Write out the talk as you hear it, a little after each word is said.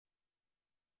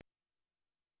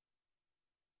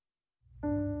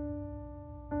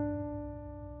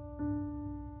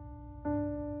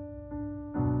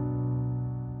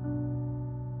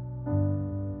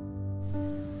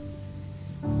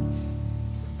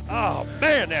Oh,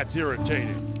 man, that's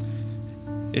irritating.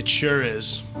 It sure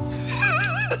is.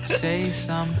 Say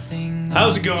something.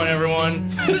 How's it going,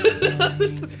 everyone?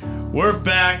 We're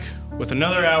back with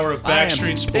another hour of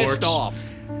Backstreet Sports. Pissed off.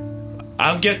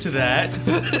 I'll get to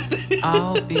that.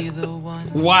 I'll be the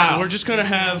one. Wow. We're just gonna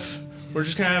have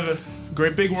a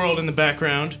great big world in the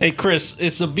background. Hey, Chris,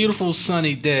 it's a beautiful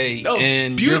sunny day. Oh,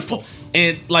 and beautiful.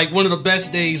 And like one of the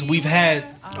best days we've had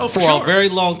for sure. a very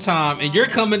long time. And you're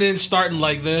coming in starting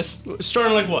like this.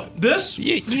 Starting like what? This?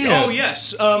 Yeah. Oh,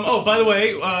 yes. By the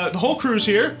way, the whole crew's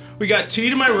here. We got T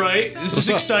to my right. This is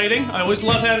up? exciting. I always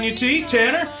love having you, T.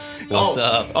 Tanner? What's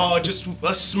up? Oh, just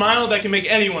a smile that can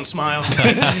make anyone smile.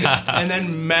 And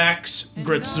then Max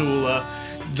Gritzula,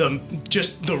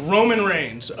 the Roman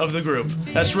Reigns of the group.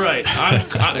 That's right.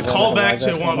 I call back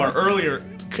to one of our earlier.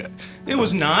 It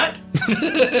was not.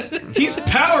 He's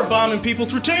power bombing people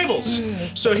through tables.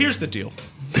 So here's the deal.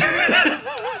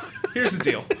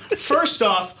 First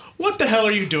off, what the hell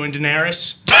are you doing,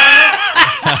 Daenerys?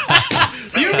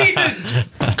 You need to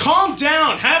calm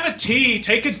down. Have a tea.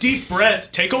 Take a deep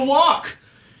breath. Take a walk.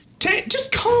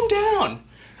 Just calm down.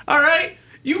 All right?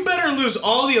 You better lose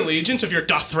all the allegiance if you're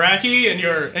Dothraki and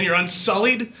you're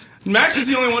unsullied. Max is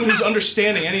the only one who's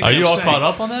understanding anything. Are you all saying. caught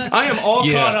up on that? I am all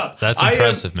caught up. That's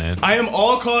impressive, man. I am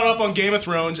all caught up on Game of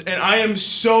Thrones, and I am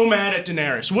so mad at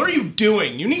Daenerys. What are you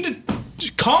doing? You need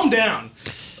to calm down.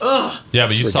 Ugh. Yeah,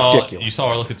 but you saw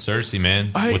her look at Cersei, man,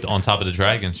 on top of the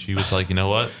dragon. She was like, you know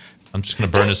what? I'm just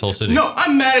gonna burn this whole city. No,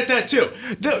 I'm mad at that too.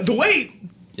 The way.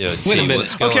 Yo, Wait a minute.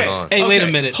 What's going on? Hey, wait a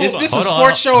minute. Is this a Hold on,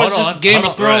 sports show or is hold this on, Game hold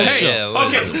of on. Thrones Hey, show? yeah,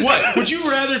 Okay, what? Would you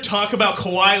rather talk about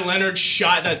Kawhi Leonard's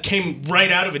shot that came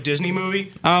right out of a Disney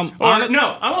movie? No,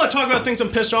 I want to talk about things I'm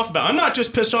pissed off about. I'm not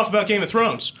just pissed off about Game of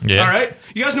Thrones. Yeah. All right?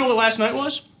 You guys know what last night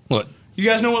was? What? You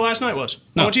guys know what last night was?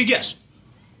 No. I want you to guess.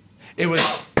 It was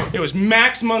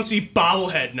Max Muncy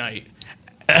bobblehead night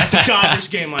at the Dodgers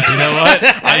game last night.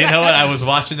 You know what? I was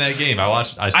watching that game. I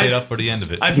stayed up for the end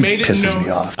of it. I've made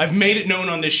it known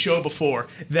on this show before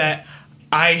that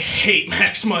I hate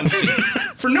Max Muncy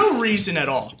for no reason at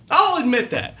all. I'll admit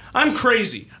that. I'm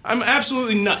crazy. I'm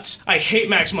absolutely nuts. I hate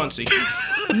Max Muncy.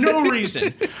 No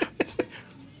reason.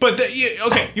 But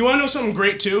you want to know something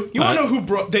great too? You want to know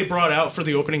who they brought out for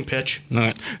the opening pitch?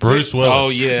 No. Bruce Willis. Oh,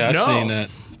 yeah, I No. seen that.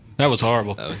 That was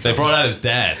horrible. They brought out his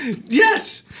dad.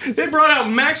 Yes, they brought out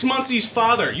Max Muncy's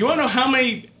father. You want to know how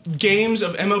many games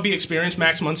of MLB experience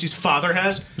Max Muncy's father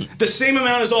has? The same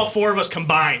amount as all four of us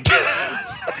combined.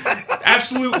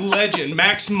 Absolute legend.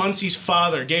 Max Muncy's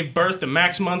father gave birth to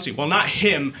Max Muncy. Well, not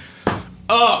him.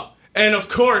 And of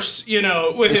course,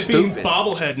 with it being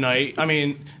bobblehead night, I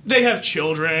mean, they have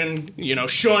children,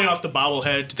 showing off the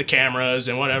bobblehead to the cameras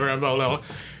and whatever, and blah, blah, blah.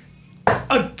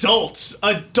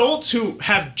 Adults who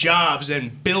have jobs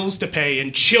and bills to pay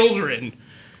and children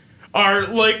are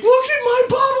like, look at my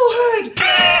bobblehead!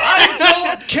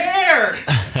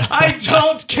 I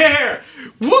don't care!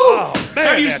 Woo! Oh, man,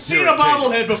 have you that's seen a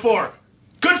bobblehead before?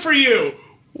 Good for you!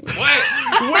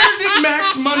 Where did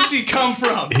Max Muncy come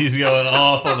from? He's going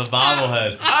off on the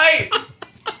bobblehead.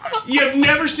 You have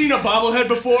never seen a bobblehead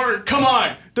before? Come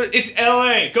on. It's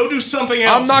L.A. Go do something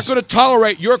else. I'm not going to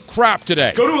tolerate your crap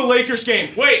today. Go to a Lakers game.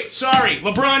 Wait, sorry.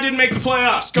 LeBron didn't make the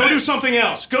playoffs. Go do something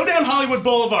else. Go down Hollywood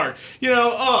Boulevard.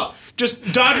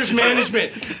 Just Dodgers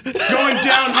management going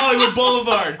down Hollywood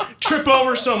Boulevard. Trip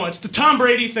over someone. It's the Tom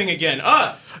Brady thing again.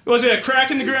 Was it a crack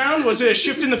in the ground? Was it a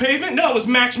shift in the pavement? No, it was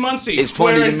Max Muncy. It's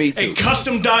funny wearing to me, too. a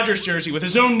custom Dodgers jersey with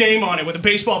his own name on it with a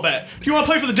baseball bat. Do you want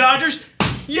to play for the Dodgers?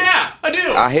 Yeah, I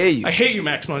do. I hear you. I hate you,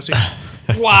 Max Muncy.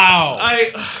 Wow.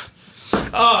 I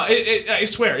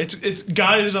swear, it's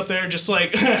God is up there just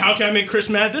like, how can I make Chris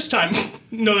mad this time?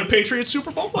 Another Patriots Super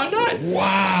Bowl? Why not?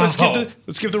 Wow.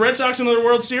 Let's give the Red Sox another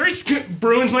World Series.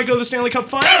 Bruins might go to the Stanley Cup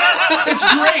Final.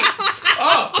 It's great.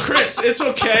 Oh, Chris, it's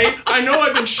okay. I know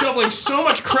I've been shoveling so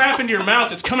much crap into your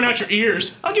mouth it's coming out your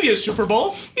ears. I'll give you a Super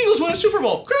Bowl. Eagles won a Super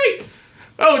Bowl. Great.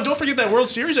 Oh, and don't forget that World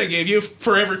Series I gave you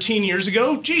forever 10 years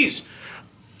ago. Jeez.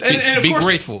 And of be course,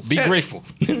 grateful. Be grateful.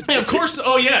 And of course,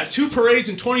 2 parades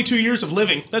and 22 years of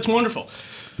living. That's wonderful.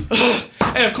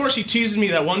 And of course, he teases me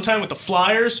that one time with the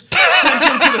Flyers, sends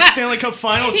them to the Stanley Cup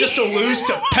Final just to lose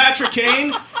to Patrick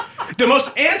Kane. The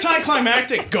most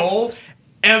anticlimactic goal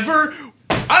ever.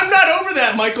 I'm not over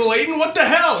that, Michael Layton. What the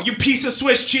hell, you piece of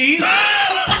Swiss cheese?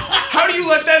 How do you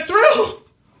let that through?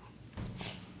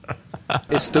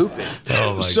 It's stupid.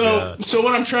 Oh my God. So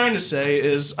what I'm trying to say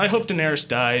is, I hope Daenerys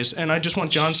dies, and I just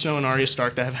want Jon Snow and Arya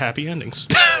Stark to have happy endings.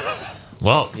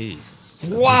 Well, Wow.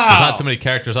 there's not too many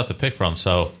characters left to pick from,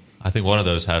 so I think one of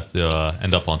those have to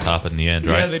end up on top in the end,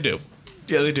 right? Yeah, they do.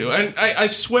 Yeah, they do. And I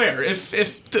swear,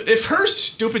 if her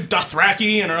stupid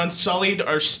Dothraki and her Unsullied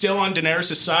are still on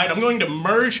Daenerys' side, I'm going to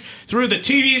merge through the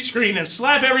TV screen and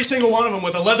slap every single one of them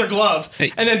with a leather glove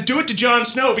and then do it to Jon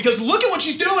Snow because look at what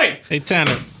she's doing! Hey,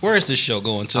 Tanner, where is this show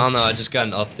going to? I don't know. I just got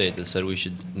an update that said we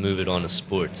should move it on to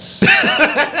sports.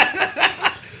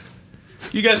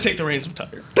 You guys take the reins. I'm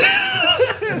tired.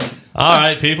 All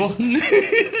right, people.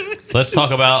 Let's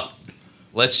talk about...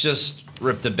 Let's just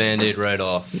rip the Band-Aid right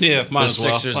off. Yeah, might the as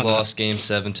well. Sixers Why not? lost Game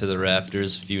 7 to the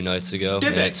Raptors a few nights ago. Did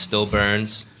and they? It still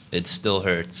burns. It still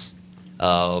hurts.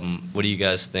 What do you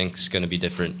guys think is going to be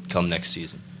different come next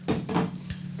season?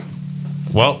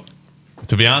 Well,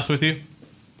 to be honest with you,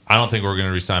 I don't think we're going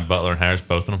to re-sign Butler and Harris,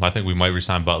 both of them. I think we might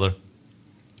re-sign Butler.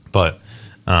 But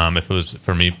if it was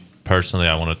for me personally,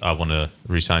 I want to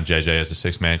re-sign JJ as the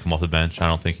sixth man, come off the bench. I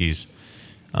don't think he's...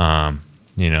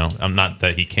 I'm not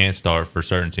that he can't start for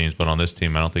certain teams, but on this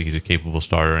team, I don't think he's a capable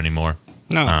starter anymore.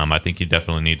 No. I think you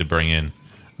definitely need to bring in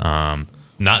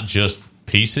not just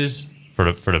pieces for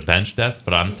the bench depth,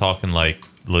 but I'm talking like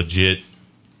legit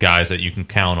guys that you can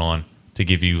count on to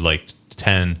give you like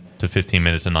 10 to 15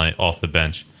 minutes a night off the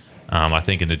bench. I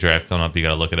think in the draft coming up, you got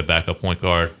to look at a backup point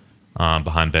guard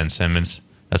behind Ben Simmons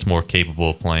that's more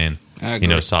capable of playing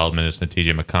solid minutes than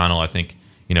TJ McConnell. I think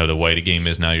the way the game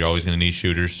is now, you're always going to need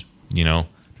shooters.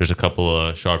 There's a couple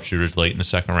of sharpshooters late in the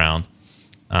second round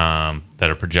that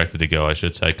are projected to go, I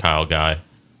should say. Kyle Guy,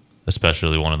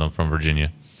 especially one of them from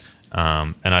Virginia.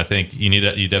 And I think you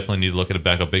definitely need to look at a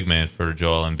backup big man for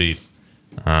Joel Embiid.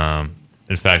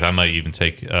 In fact, I might even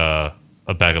take a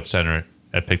backup center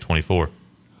at pick 24.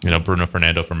 Bruno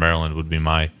Fernando from Maryland would be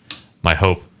my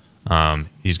hope.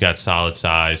 He's got solid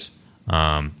size.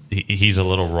 He's a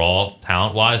little raw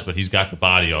talent-wise, but he's got the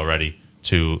body already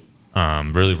to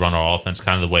really run our offense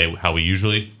kind of the way how we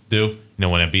usually do. When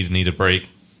Embiid needs a break,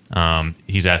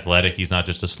 he's athletic. He's not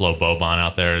just a slow Boban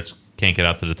out there. Can't get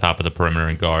out to the top of the perimeter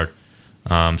and guard.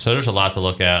 So there's a lot to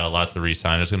look at, a lot to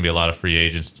re-sign. There's going to be a lot of free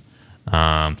agents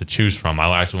to choose from.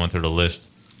 I actually went through the list,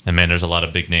 and man, there's a lot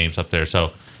of big names up there.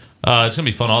 So it's going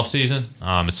to be fun off season.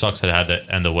 It sucks that it had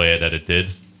to end the way that it did,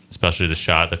 especially the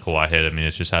shot that Kawhi hit. I mean,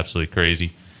 it's just absolutely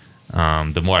crazy.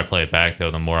 The more I play it back, though,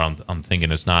 the more I'm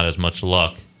thinking it's not as much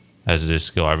luck as it is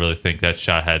skill. I really think that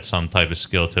shot had some type of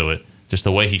skill to it. Just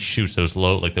the way he shoots those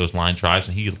those line drives,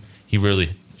 and he really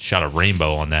shot a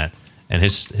rainbow on that. And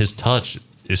his touch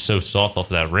is so soft off of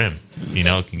that rim.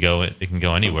 It can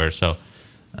go anywhere. So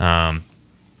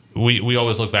we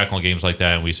always look back on games like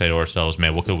that and we say to ourselves,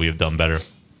 man, what could we have done better?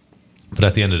 But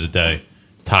at the end of the day,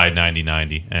 tied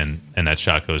 90-90 and that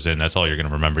shot goes in. That's all you're going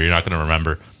to remember. You're not going to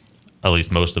remember, at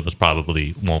least most of us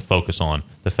probably won't focus on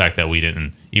the fact that we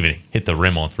didn't even hit the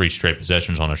rim on 3 straight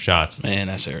possessions on our shots. Man,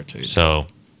 that's irritating. So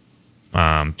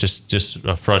just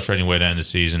a frustrating way to end the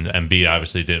season. Embiid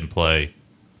obviously didn't play,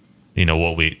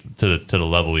 what we to the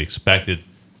level we expected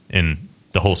in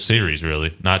the whole series,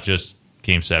 really. Not just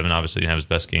Game 7. Obviously, he didn't have his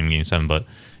best game in Game 7, but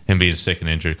him being sick and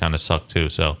injured kind of sucked too.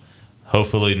 So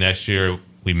hopefully next year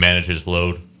we manage his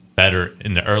load better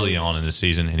early on in the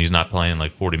season, and he's not playing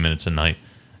like 40 minutes a night.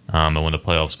 And when the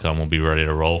playoffs come, we'll be ready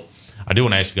to roll. I do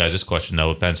want to ask you guys this question, though.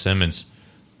 With Ben Simmons,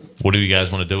 what do you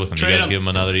guys want to do with him? Trade you guys him. give him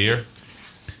another year?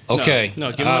 Okay.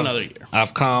 No, give him another year.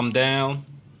 I've calmed down.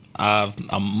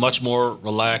 I'm much more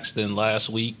relaxed than last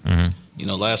week. Mm-hmm.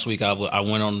 Last week I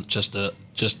went on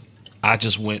I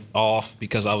just went off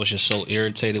because I was just so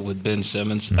irritated with Ben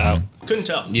Simmons out. Couldn't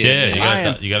tell.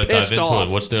 Yeah, you got to dive into off.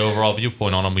 it. What's the overall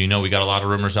viewpoint on him? We got a lot of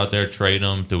rumors out there. Trade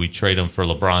him. Do we trade him for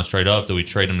LeBron straight up? Do we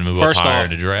trade him to move First up higher off,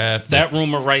 in the draft? That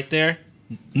rumor right there,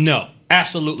 no,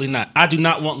 absolutely not. I do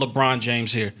not want LeBron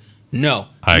James here. No,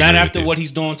 I not agree after with you. what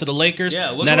he's doing to the Lakers. Yeah,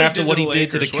 look not what after what he did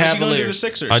to the Lakers. What is he gonna do to the Cavaliers.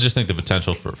 Sixers? I just think the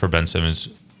potential for Ben Simmons,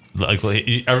 like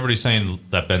everybody's saying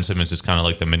that Ben Simmons is kind of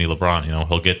like the mini LeBron.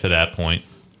 He'll get to that point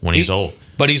when he's old.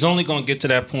 But he's only going to get to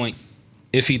that point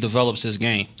if he develops his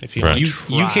game. If he Right. You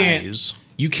tries.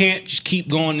 you can't just keep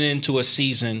going into a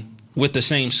season with the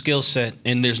same skill set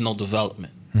and there's no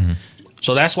development. Mm-hmm.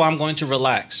 So that's why I'm going to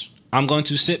relax. I'm going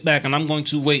to sit back and I'm going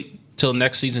to wait till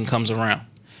next season comes around.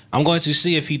 I'm going to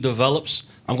see if he develops.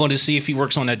 I'm going to see if he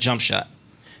works on that jump shot.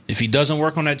 If he doesn't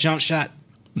work on that jump shot,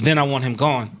 then I want him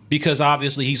gone because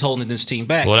obviously he's holding this team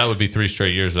back. Well, that would be 3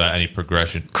 straight years without any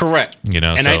progression. Correct. And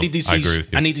I so need to see. I agree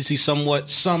with you. I need to see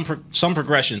some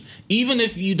progression. Even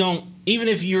if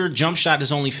your jump shot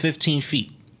is only 15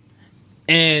 feet,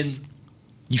 and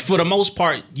you, for the most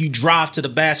part, you drive to the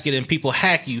basket and people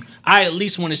hack you. I at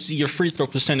least want to see your free throw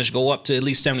percentage go up to at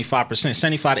least 75%,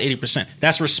 75 to 80%.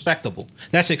 That's respectable.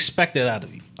 That's expected out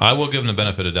of you. I will give him the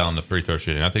benefit of the doubt on the free throw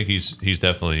shooting. I think he's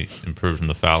definitely improved from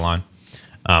the foul line.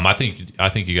 I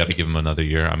think you got to give him another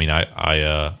year. I mean,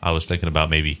 I was thinking about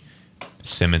maybe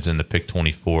Simmons in the pick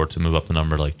 24 to move up to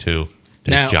number 2.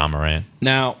 Take John Morant.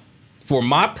 Now, for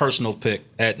my personal pick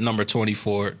at number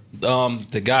 24,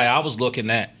 the guy I was looking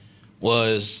at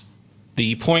was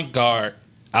the point guard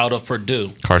out of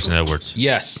Purdue, Carson Edwards.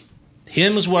 Yes,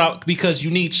 him is because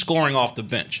you need scoring off the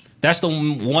bench. That's the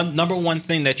number one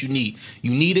thing that you need.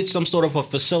 You needed some sort of a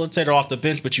facilitator off the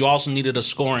bench, but you also needed a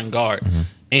scoring guard. Mm-hmm.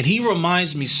 And he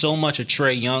reminds me so much of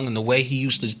Trae Young and the way he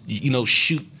used to,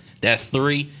 shoot that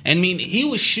three. I mean, he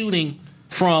was shooting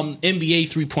from NBA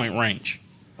 3-point range.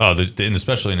 Oh,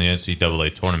 especially in the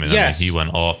NCAA tournament. Yes. I mean, he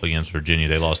went off against Virginia.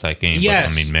 They lost that game. Yes.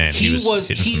 But, I mean, man, he was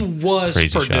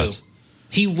crazy Purdue. shots.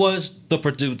 He was the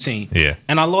Purdue team. Yeah.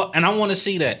 And I want to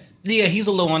see that. Yeah, he's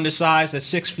a little undersized at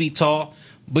 6 feet tall,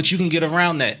 but you can get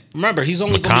around that. Remember, he's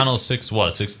only McConnell's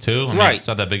 6'2"? I mean, right. It's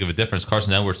not that big of a difference.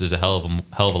 Carson Edwards is a hell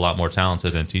of a lot more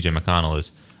talented than TJ McConnell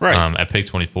is. Right. At pick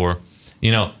 24.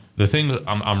 The thing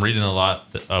I'm reading a lot,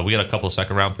 we got a couple of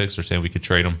second-round picks. They're saying we could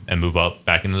trade them and move up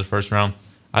back into the first round.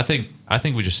 I think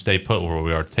we just stay put where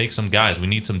we are. Take some guys. We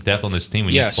need some depth on this team.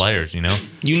 We need players, You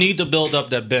need to build up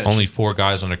that bench. Only 4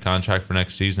 guys under contract for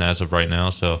next season as of right now.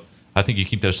 So I think you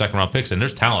keep those second-round picks. And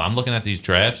there's talent. I'm looking at these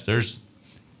drafts.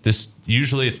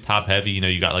 Usually it's top-heavy.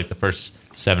 You got the first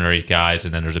 7 or 8 guys,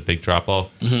 and then there's a big drop-off.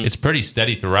 Mm-hmm. It's pretty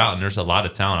steady throughout, and there's a lot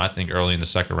of talent, I think, early in the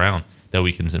second round that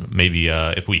we can maybe,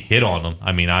 if we hit on them.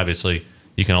 I mean, obviously,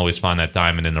 you can always find that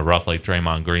diamond in the rough like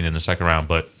Draymond Green in the second round,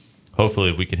 but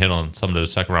hopefully we can hit on some of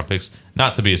those second-round picks.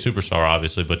 Not to be a superstar,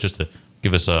 obviously, but just to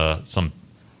give us some,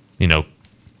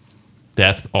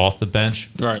 depth off the bench.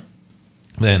 Right.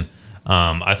 Then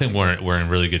I think we're in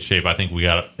really good shape. I think we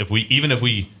got if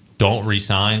we don't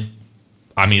re-sign,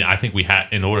 I mean, I think we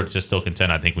in order to still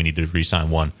contend, I think we need to re-sign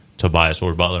one, Tobias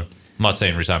or Butler. I'm not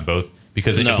saying re-sign both,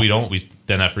 because if we don't,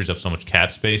 then that frees up so much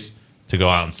cap space to go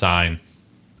out and sign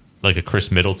like a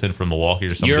Chris Middleton from Milwaukee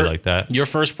or somebody like that. Your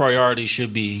first priority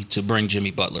should be to bring Jimmy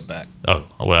Butler back. Oh,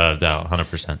 well,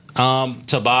 100%.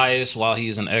 Tobias, while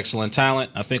he's an excellent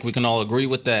talent, I think we can all agree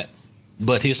with that.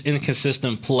 But his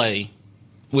inconsistent play,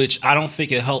 which I don't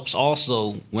think it helps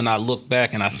also when I look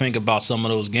back and I think about some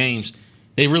of those games,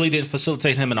 they really didn't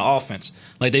facilitate him in the offense.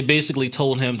 Like, they basically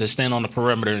told him to stand on the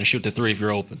perimeter and shoot the three if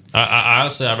you're open. I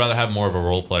honestly, I'd rather have more of a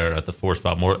role player at the 4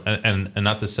 spot. And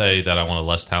not to say that I want a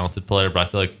less talented player, but I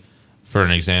feel like, for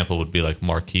an example, would be like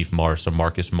Markieff Morris or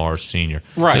Marcus Morris Sr.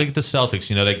 Right. Look at the Celtics.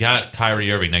 They got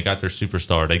Kyrie Irving. They got their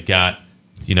superstar. They got,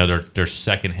 their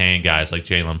second-hand guys like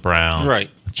Jaylen Brown, right,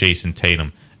 Jason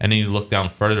Tatum. And then you look down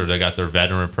further, they got their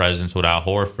veteran presence with Al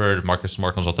Horford, Marcus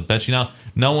Smart comes off the bench.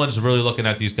 No one's really looking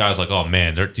at these guys like, oh,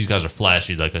 man, these guys are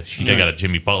flashy. Like they got a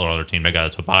Jimmy Butler on their team. They got a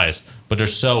Tobias. But they're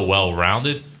so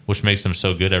well-rounded, which makes them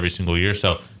so good every single year.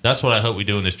 So that's what I hope we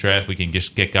do in this draft. We can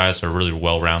just get guys that are really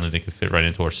well-rounded and can fit right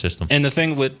into our system. And the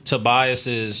thing with Tobias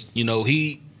is,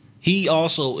 he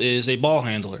also is a ball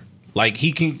handler. Like,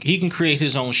 he can create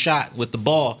his own shot with the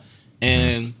ball.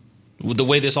 And with the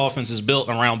way this offense is built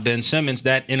around Ben Simmons,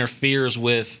 that interferes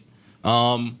with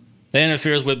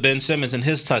Ben Simmons and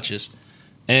his touches.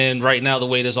 And right now, the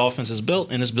way this offense is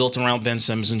built, and it's built around Ben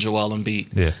Simmons and Joel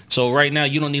Embiid. Yeah. So right now,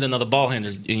 you don't need another ball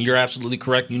handler. And you're absolutely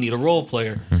correct. You need a role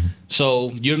player. Mm-hmm.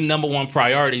 So your number one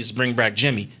priority is to bring back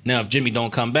Jimmy. Now, if Jimmy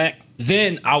don't come back,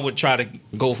 then I would try to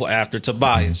go after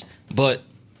Tobias. Mm-hmm. But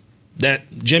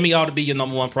that Jimmy ought to be your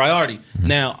number one priority. Mm-hmm.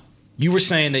 Now, you were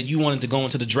saying that you wanted to go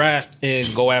into the draft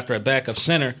and go after a backup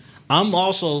center. I'm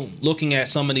also looking at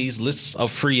some of these lists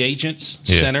of free agents,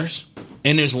 centers,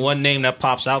 and there's one name that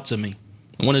pops out to me.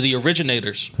 One of the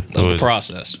originators of the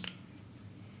process,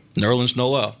 Nerlens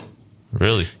Noel.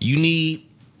 Really? You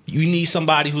need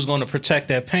somebody who's going to protect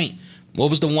that paint. What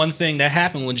was the one thing that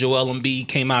happened when Joel Embiid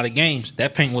came out of games?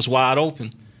 That paint was wide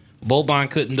open.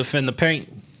 Boban couldn't defend the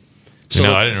paint. So,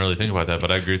 I didn't really think about that,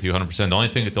 but I agree with you 100%.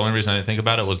 The only reason I didn't think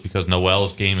about it was because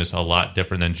Noel's game is a lot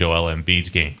different than Joel Embiid's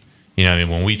game.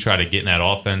 When we try to get in that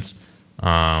offense,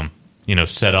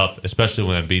 set up, especially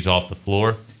when Embiid's off the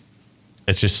floor,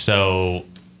 it's just so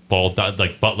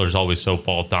like Butler's always so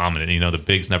ball dominant. The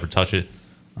bigs never touch it,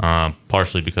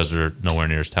 partially because they're nowhere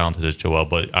near as talented as Joel.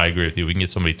 But I agree with you. We can get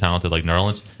somebody talented like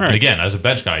Nerlens. Right. And again, as a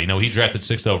bench guy, he drafted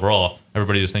 6th overall.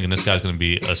 Everybody was thinking this guy's going to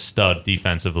be a stud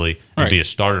defensively and be a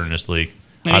starter in this league.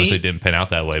 Obviously, it didn't pan out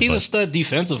that way. He's a stud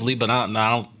defensively, but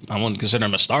I wouldn't consider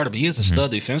him a starter. But he is a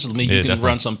stud defensively. You can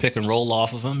run some pick and roll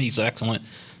off of him. He's excellent,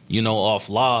 off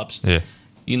lobs. Yeah.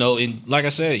 And like I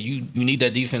said, you need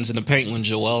that defense in the paint when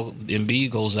Joel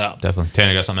Embiid goes out. Definitely.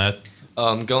 Tanner, got something to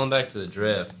add? Going back to the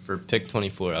draft, for pick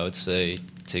 24, I would say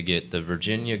to get the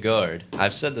Virginia guard.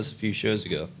 I've said this a few shows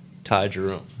ago, Ty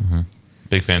Jerome. Mm-hmm.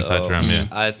 Big fan of Ty Jerome, yeah.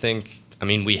 I think,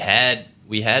 we had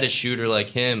a shooter like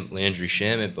him, Landry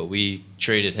Shamet, but we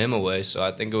traded him away. So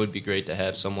I think it would be great to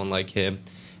have someone like him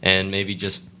and maybe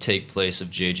just take place of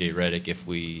J.J. Redick if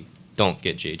we don't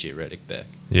get J.J. Redick back.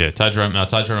 Yeah, Ty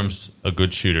Jerome's a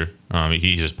good shooter.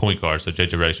 He's a point guard, so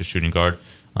J.J. Redick's a shooting guard.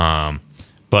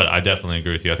 But I definitely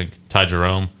agree with you. I think Ty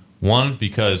Jerome, one,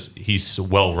 because he's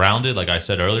well-rounded, like I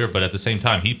said earlier, but at the same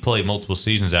time, he played multiple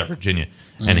seasons at Virginia,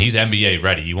 and he's NBA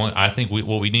ready. I think what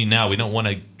we need now, we don't want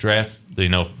to draft,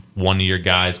 one-year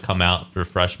guys come out for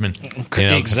freshmen.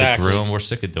 Exactly. Groom. We're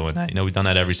sick of doing that. We've done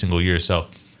that every single year. So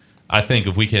I think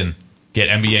if we can get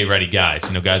NBA-ready guys,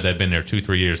 guys that have been there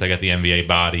 2-3 years, they got the NBA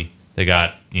body. They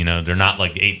got, they're not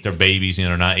like they're babies.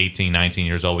 They're not 18, 19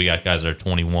 years old. We got guys that are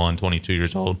 21, 22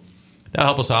 years old. That'll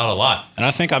help us out a lot. And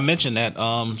I think I mentioned that,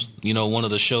 one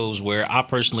of the shows where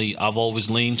I've always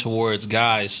leaned towards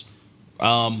guys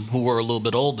who were a little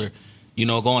bit older,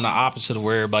 going the opposite of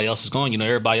where everybody else is going.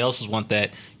 Everybody else want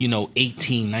that,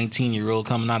 18, 19-year-old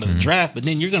coming out of the draft, but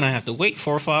then you're going to have to wait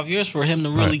 4 or 5 years for him to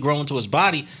really grow into his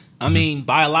body. I mean,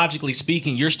 biologically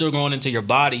speaking, you're still growing into your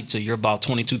body till you're about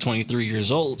 22, 23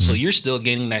 years old, so you're still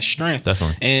gaining that strength.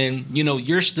 Definitely. And,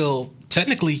 you're still,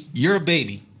 technically, you're a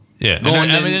baby. Yeah,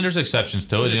 and there's exceptions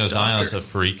to it. Zion's a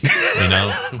freak.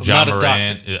 John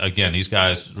Morant. Again, these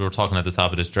guys, we were talking at the top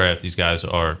of this draft, these guys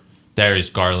are Darius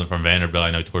Garland from Vanderbilt.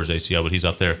 I know towards ACL, but he's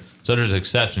up there. So there's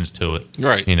exceptions to it.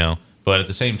 Right. But at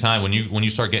the same time, when you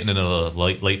start getting into the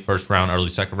late first round, early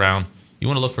second round, you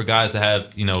want to look for guys that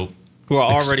have, who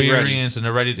are already ready. And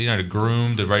they're ready to, to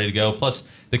groom, they're ready to go. Plus,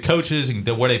 the coaches and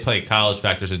where they play at college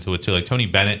factors into it, too. Like Tony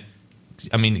Bennett,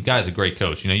 the guy's a great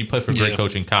coach. You play for a great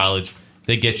coach in college.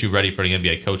 They get you ready for the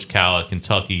NBA. Coach Cal at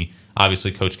Kentucky,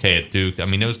 obviously Coach K at Duke.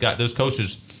 Those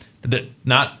coaches,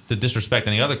 not to disrespect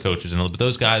any other coaches, but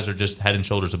those guys are just head and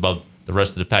shoulders above the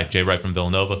rest of the pack. Jay Wright from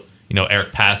Villanova.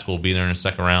 Eric Paschal will be there in the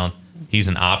second round. He's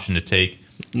an option to take.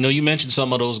 You mentioned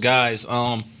some of those guys.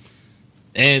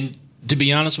 And to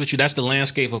be honest with you, that's the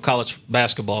landscape of college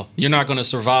basketball. You're not going to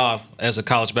survive as a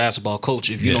college basketball coach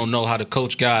if you don't know how to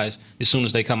coach guys as soon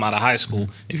as they come out of high school.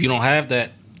 If you don't have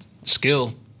that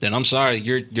skill, then I'm sorry,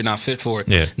 you're not fit for it.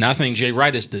 Yeah. Now, I think Jay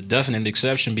Wright is the definite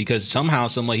exception because somehow,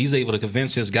 someway, he's able to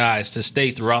convince his guys to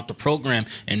stay throughout the program,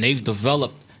 and they've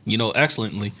developed,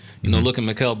 excellently. Look at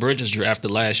Mikal Bridges drafted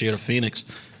last year to Phoenix.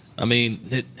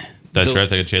 That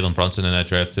draft, they got Jalen Brunson in that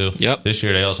draft, too. Yep. This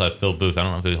year, they also have Phil Booth. I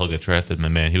don't know if he'll get drafted,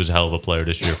 but, man, he was a hell of a player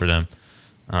this year for them.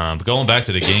 But going back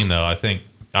to the game, though, I think,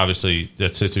 obviously,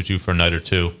 that 6-2 for a night or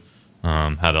two,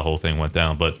 how the whole thing went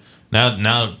down. But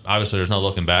now, obviously, there's no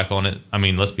looking back on it.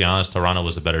 Let's be honest. Toronto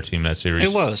was the better team in that series.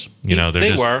 It was.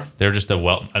 They're just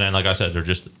and like I said,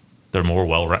 they're more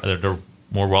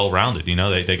well-rounded.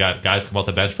 They got guys come off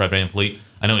the bench. Fred VanVleet.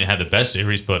 I know he had the best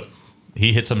series, but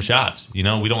he hit some shots. We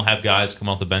don't have guys come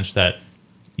off the bench that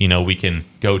we can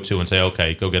go to and say,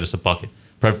 okay, go get us a bucket.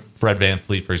 Fred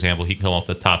VanVleet, for example, he can come off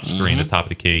the top screen, the top of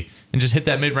the key, and just hit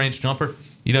that mid-range jumper.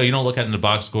 You don't look at it in the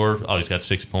box score. Oh, he's got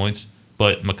 6 points.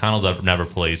 But McConnell never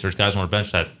plays. There's guys on our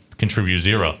bench that contribute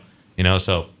 0.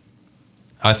 So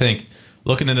I think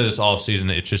looking into this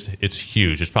offseason, it's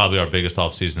huge. It's probably our biggest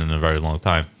offseason in a very long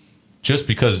time. Just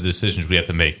because of the decisions we have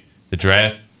to make. The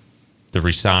draft, the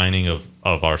re-signing of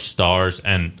our stars,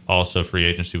 and also free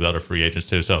agency with other free agents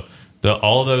too. So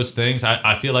all those things,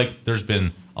 I feel like there's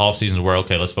been off seasons where,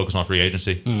 okay, let's focus on free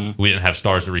agency. We didn't have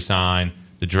stars to re-sign.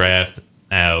 The draft,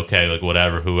 okay, like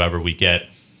whatever, whoever we get.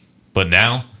 But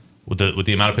now, with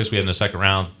the amount of picks we have in the second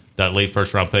round, that late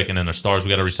first round pick, and then the stars we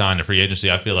got to resign, the free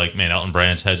agency, I feel like, man, Elton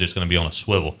Brand's head's just going to be on a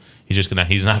swivel. He's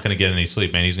not going to get any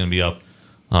sleep, man. He's going to be up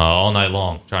all night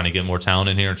long trying to get more talent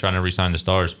in here and trying to resign the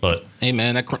stars. But hey,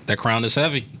 man, that crown is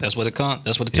heavy. That's what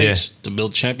it takes to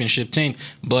build a championship team.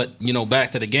 But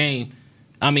back to the game.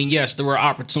 Yes, there were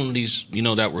opportunities,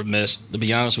 that were missed. To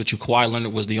be honest with you, Kawhi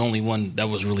Leonard was the only one that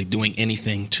was really doing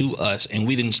anything to us, and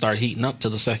we didn't start heating up to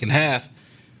the second half.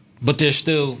 But there's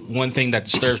still one thing that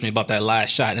disturbs me about that last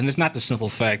shot, and it's not the simple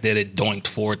fact that it doinked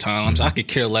 4 times. I could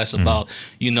care less about,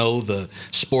 the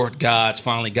sport gods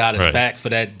finally got us back for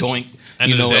that doink,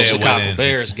 the Chicago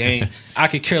Bears game. I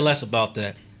could care less about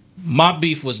that. My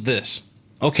beef was this.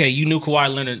 Okay, you knew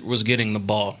Kawhi Leonard was getting the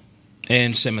ball,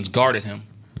 and Simmons guarded him.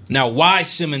 Now, why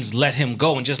Simmons let him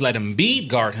go and just let Embiid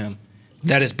guard him,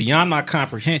 that is beyond my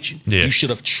comprehension. Yeah. You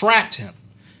should have trapped him.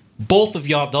 Both of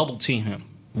y'all double-team him.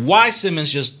 Why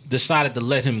Simmons just decided to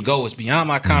let him go is beyond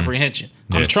my comprehension.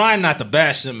 Yeah. I'm trying not to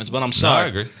bash Simmons, but I'm sorry.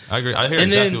 No, I agree. I hear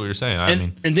exactly what you're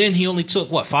saying. And then he only took,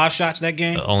 5 shots that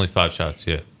game? Only 5 shots,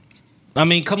 yeah. I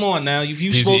mean, come on now. If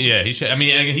you supposed he should. I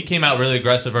mean, he came out really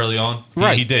aggressive early on.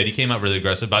 Right. He did. He came out really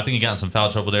aggressive, but I think he got in some foul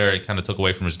trouble there. It kind of took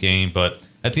away from his game. But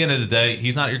at the end of the day,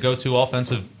 he's not your go-to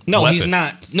offensive No, weapon. he's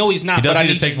not. No, he's not. He does but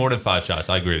need to take more than 5 shots.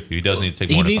 I agree with you. He does need to take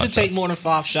He more than needs 5 to take shots. more than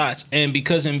 5 shots. And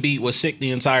because Embiid was sick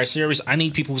the entire series, I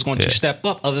need people who's going to step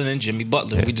up other than Jimmy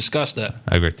Butler. We discussed that.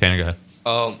 I agree. Tanner, go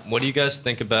ahead. What do you guys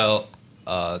think about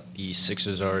the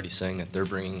Sixers already saying that they're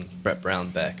bringing Brett Brown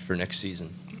back for next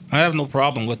season? I have no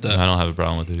problem with that. I don't have a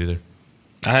problem with it either.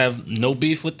 I have no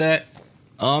beef with that.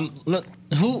 Look,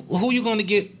 who you going to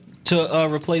get to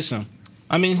replace him?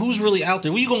 I mean, who's really out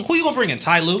there? Who you going to bring in?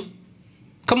 Ty Lue?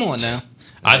 Come on now.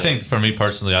 I think for me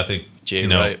personally, I think Jay you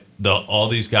know Wright. all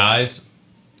these guys,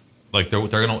 like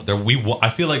I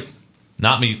feel like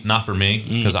not for me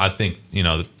because I think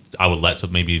I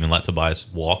would maybe even let Tobias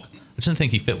walk. I just didn't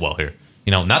think he fit well here.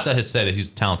 Not that he said that he's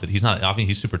talented. He's not. I mean,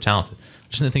 he's super talented.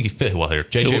 I just didn't think he fit well here.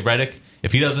 JJ Redick,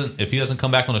 if he doesn't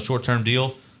come back on a short term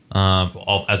deal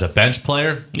as a bench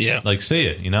player, see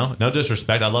it. No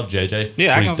disrespect. I love JJ.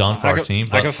 Yeah, what he's done for our team.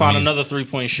 I can find another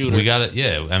 3-point shooter. We got it.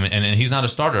 Yeah, I mean, and he's not a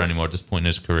starter anymore at this point in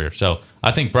his career. So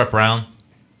I think Brett Brown.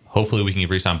 Hopefully, we can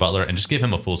re-sign Butler and just give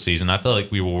him a full season. I feel like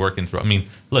we were working through. I mean,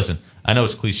 listen, I know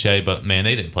it's cliche, but man,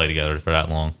 they didn't play together for that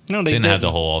long. No, they didn't have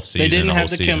the whole offseason. They didn't have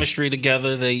the season. chemistry together.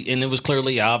 And it was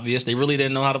clearly obvious. They really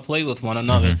didn't know how to play with one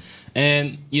another.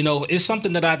 And it's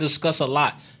something that I discuss a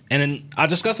lot. And I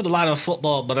discuss it a lot in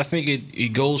football, but I think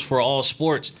it goes for all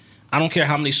sports. I don't care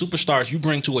how many superstars you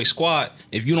bring to a squad.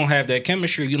 If you don't have that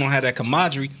chemistry, you don't have that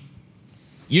camaraderie.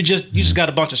 You just got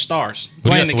a bunch of stars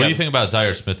playing together. What do you think about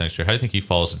Zaire Smith next year? How do you think he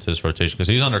falls into this rotation? Because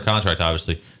he's under contract,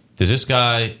 obviously. Does this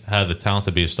guy have the talent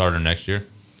to be a starter next year?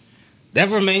 That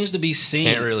remains to be seen.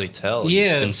 Can't really tell. He's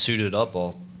been suited up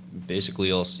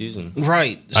basically all season.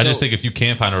 Right. I just think if you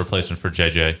can find a replacement for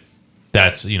JJ,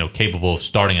 that's capable of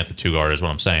starting at the 2 guard is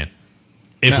what I'm saying.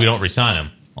 If we don't re-sign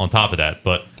him on top of that,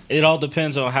 but it all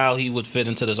depends on how he would fit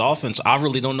into this offense. I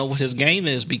really don't know what his game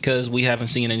is because we haven't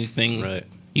seen anything. Right.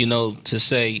 To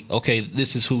say, okay,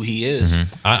 this is who he is.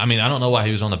 I mean, I don't know why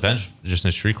he was on the bench just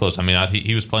in street clothes. I mean,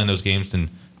 he was playing those games in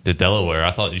Delaware.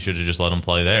 I thought you should have just let him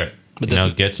play there. But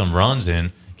get some runs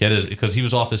in. Because he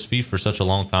was off his feet for such a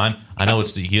long time. I know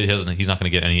he's not going to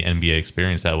get any NBA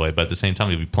experience that way, but at the same time,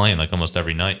 he'll be playing like almost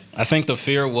every night. I think the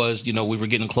fear was, we were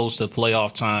getting close to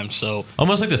playoff time, so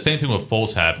almost like the same thing with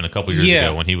Fultz happened a couple years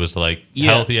ago when he was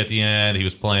healthy at the end. He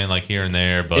was playing like here and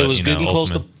there, but it was getting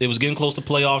close to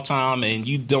playoff time, and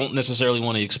you don't necessarily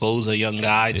want to expose a young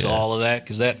guy to all of that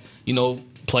because that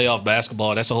playoff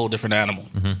basketball, that's a whole different animal.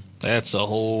 That's a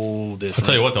whole different. I'll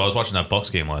tell you what, though, I was watching that Bucks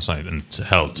game last night, and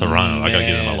Toronto, I got to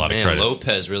give them a lot of credit.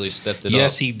 Lopez really stepped it up.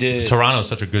 Yes, he did. Toronto's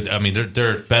such a good. I mean,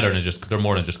 they're better than they're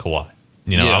more than just Kawhi.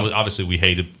 Obviously we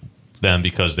hated them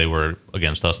because they were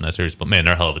against us in that series, but man,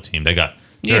 they're a hell of a team. They got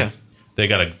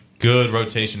a good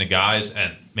rotation of guys,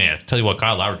 and man, I tell you what,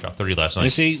 Kyle Lowry dropped 30 last night. You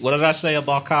see, what did I say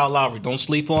about Kyle Lowry? Don't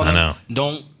sleep on him. I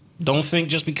know. Don't think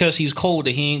just because he's cold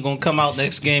that he ain't going to come out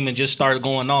next game and just start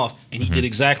going off. And he did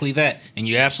exactly that. And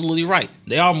you're absolutely right.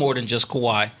 They are more than just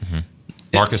Kawhi.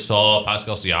 Marcus Gasol,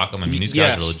 Pascal Siakam. I mean, these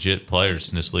guys are legit players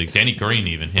in this league. Danny Green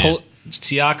even.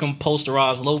 Siakam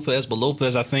posterized Lopez, but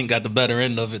Lopez, I think, got the better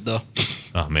end of it, though.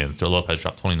 Oh, man. Lopez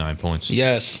dropped 29 points.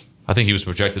 Yes. I think he was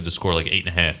projected to score like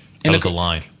 8.5. That was the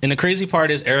line. And the crazy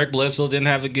part is Eric Bledsoe didn't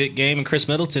have a good game, and Chris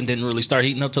Middleton didn't really start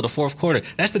heating up to the fourth quarter.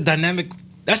 That's the dynamic.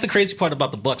 That's the crazy part about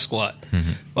the Bucks squad.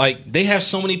 Like, they have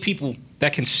so many people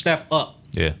that can step up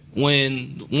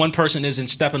when one person isn't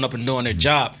stepping up and doing their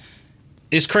job.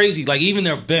 It's crazy. Like, even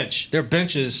their benches,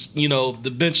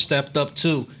 the bench stepped up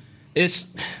too.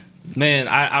 Man,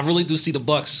 I really do see the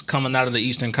Bucks coming out of the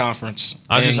Eastern Conference.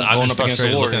 I'm just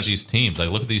frustrated looking at these teams.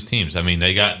 Like, look at these teams. I mean,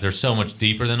 they're so much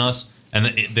deeper than us. And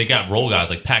they got role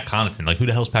guys like Pat Connaughton. Like, who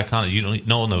the hell's Pat Connaughton?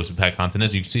 No one knows who Pat Connaughton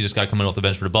is. You see this guy coming off the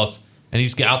bench for the Bucks. And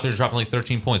he's out there dropping like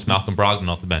 13 points. Malcolm Brogdon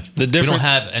off the bench. We don't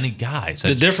have any guys.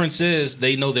 The difference is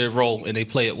they know their role and they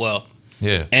play it well.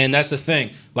 Yeah. And that's the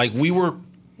thing. Like, we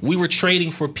were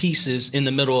trading for pieces in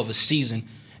the middle of a season,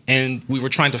 and we were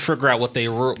trying to figure out what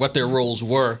their roles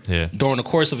were during the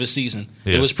course of a season.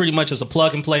 Yeah. It was pretty much as a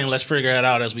plug and play, and let's figure it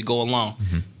out as we go along.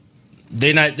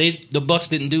 The Bucks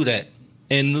didn't do that,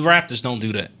 and the Raptors don't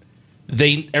do that.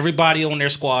 Everybody on their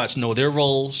squads know their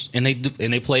roles, and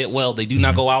they play it well. They do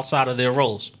not go outside of their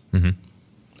roles, and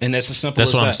that's as simple.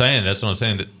 That's what I'm saying. That's what I'm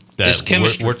saying.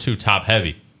 That we're too top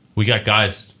heavy. We got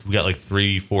guys. We got like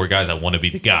 3-4 guys that want to be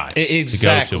the guy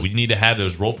exactly. to go to. We need to have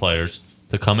those role players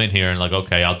to come in here and like,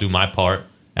 okay, I'll do my part.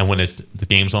 And when the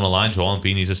game's on the line, Joel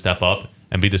Embiid needs to step up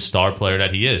and be the star player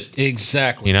that he is.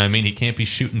 Exactly. You know what I mean? He can't be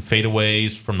shooting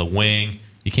fadeaways from the wing.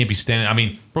 He can't be standing. I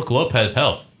mean, Brook Lopez,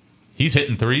 hell. he's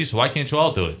hitting threes. So why can't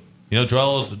Joel do it? You know,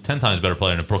 Joel is a 10 times better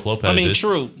player than Brook Lopez. I mean, is.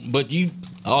 true, but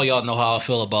all y'all know how I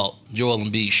feel about Joel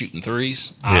Embiid shooting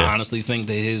threes. I honestly think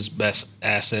that his best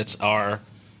assets are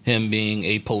him being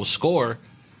a post scorer,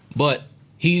 but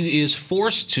he is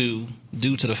forced to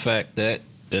due to the fact that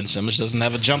Ben Simmons doesn't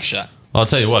have a jump shot. I'll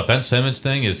tell you what, Ben Simmons'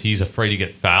 thing is he's afraid to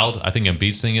get fouled. I think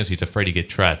Embiid's thing is he's afraid to get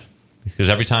trapped.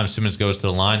 Because every time Simmons goes to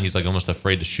the line, he's like almost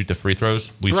afraid to shoot the free throws.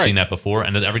 We've seen that before.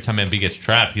 And then every time Embiid gets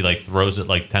trapped, he like throws it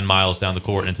like 10 miles down the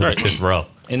court into the fifth row.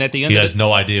 And at the end, he has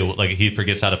no idea. Like he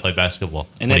forgets how to play basketball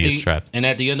when he gets trapped. And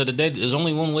at the end of the day, there's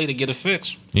only one way to get it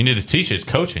fixed. You need to teach it. It's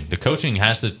coaching. The coaching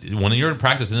has to. When you're in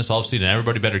practice in this offseason,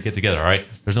 everybody better get together. All right.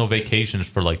 There's no vacations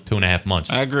for like 2.5 months.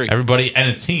 I agree. Everybody and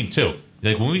a team too.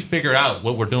 Like when we figure out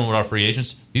what we're doing with our free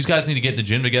agents, these guys need to get in the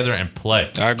gym together and play.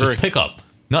 I agree. Just pick up.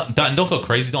 Don't go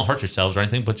crazy. Don't hurt yourselves or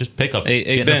anything, but just pick up. Hey,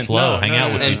 get in Ben. the flow. Hang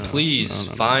out with And people. please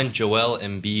find Joel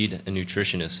Embiid a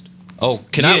nutritionist. Oh,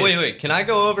 Can I wait? Can I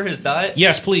go over his diet?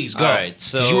 Yes, please go. All right,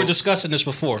 so 'Cause you were discussing this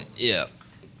before. Yeah.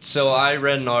 So I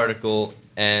read an article,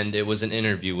 and it was an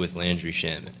interview with Landry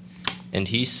Shaman, and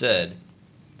he said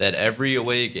that every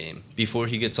away game, before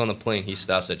he gets on the plane, he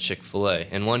stops at Chick-fil-A,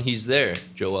 and when he's there,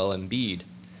 Joel Embiid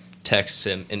texts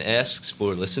him and asks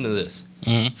for, listen to this,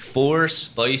 4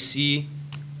 spicy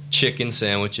chicken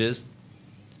sandwiches,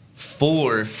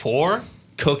 4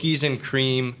 cookies and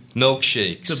cream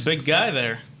milkshakes, It's a big guy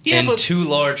there. Yeah, and but 2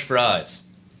 large fries.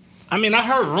 I mean, I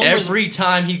heard rumors. Every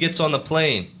time he gets on the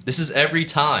plane. This is every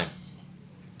time.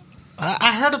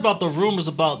 I heard about the rumors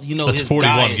about That's his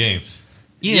 41 diet. games.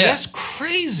 Yeah, Yeah. that's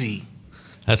crazy.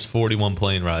 That's 41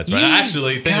 plane rides. Right? You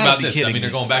Actually, think gotta about be this. I kidding mean,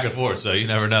 they're me. going back and forth, so you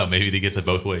never know. Maybe he gets it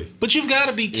both ways. But you've got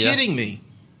to be Yeah. kidding me.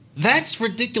 That's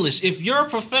ridiculous. If you're a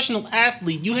professional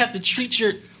athlete, you have to treat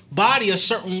your body a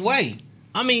certain way.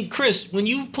 I mean, Chris, when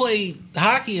you played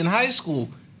hockey in high school,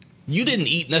 you didn't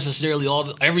eat necessarily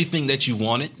everything that you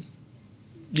wanted.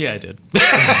 Yeah, I did.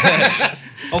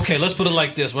 Okay, let's put it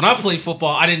like this. When I played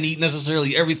football, I didn't eat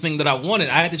necessarily everything that I wanted.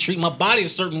 I had to treat my body a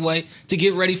certain way to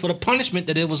get ready for the punishment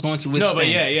that it was going to withstand. No, but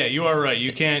yeah, you are right.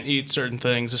 You can't eat certain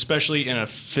things, especially in a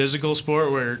physical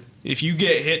sport where if you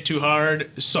get hit too hard,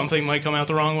 something might come out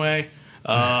the wrong way.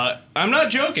 I'm not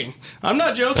joking.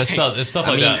 It's stuff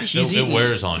like that. It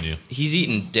wears on you. He's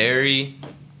eating dairy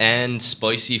and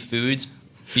spicy foods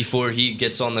before he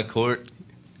gets on the court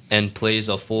and plays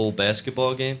a full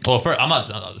basketball game. Well, first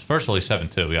of all, he's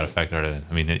 7'2". We got to factor that in.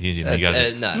 I mean, you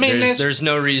guys. No, I mean, there's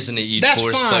no reason to eat that's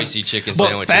 4 fine. spicy chicken But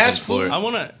sandwiches fast and 4 food- I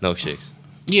want to. milkshakes.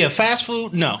 Yeah, fast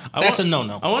food, no. That's a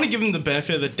no-no. I want to give him the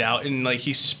benefit of the doubt, and like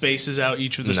he spaces out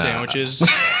each of the sandwiches.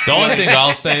 The only thing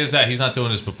I'll say is that he's not doing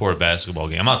this before a basketball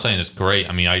game. I'm not saying it's great.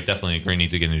 I mean, I definitely agree he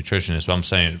needs to get a nutritionist, but I'm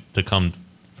saying to come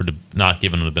for the not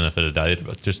giving him the benefit of the doubt,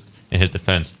 but just in his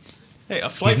defense. Hey, a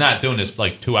flight. He's not doing this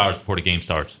like 2 hours before the game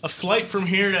starts. A flight from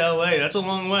here to LA. That's a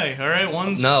long way. All right,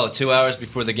 No, 2 hours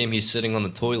before the game, he's sitting on the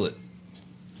toilet.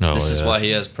 No, This is why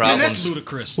he has problems that's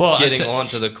ludicrous. Well, getting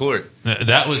onto the court.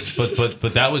 that was,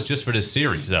 but that was just for this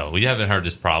series, though. We haven't heard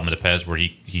this problem in the past where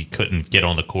he couldn't get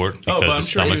on the court because but I'm his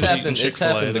sure stomach It's he's was eating happened. It's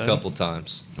Chick-fil-A happened a then. couple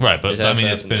times. right. But It I has mean,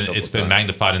 happened a it's couple been times.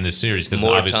 magnified in this series because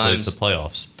More obviously times it's the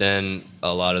playoffs. Than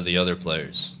a lot of the other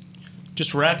players.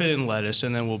 Just wrap it in lettuce,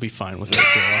 and then we'll be fine with it.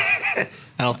 Joel.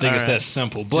 I don't think it's All that right.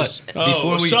 simple. But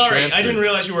Before we sorry, transfer- I didn't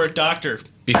realize you were a doctor.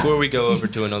 Before we go over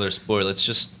to another sport, let's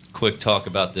just quick talk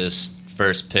about this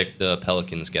first pick the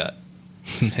Pelicans got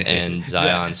and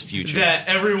Zion's future. That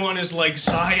everyone is like,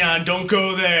 Zion, don't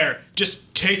go there.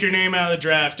 Just take your name out of the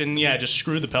draft, and yeah, just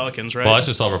screw the Pelicans, right? Well, I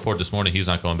just saw a report this morning. He's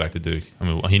not going back to Duke. I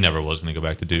mean, he never was going to go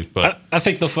back to Duke. But I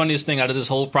think the funniest thing out of this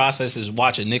whole process is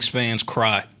watching Knicks fans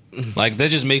cry. Like, that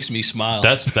just makes me smile.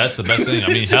 that's the best thing. I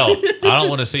mean, hell, I don't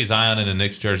want to see Zion in a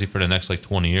Knicks jersey for the next like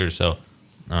 20 years. So,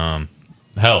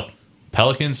 hell,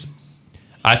 Pelicans.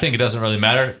 I think it doesn't really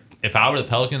matter. If I were the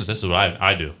Pelicans, this is what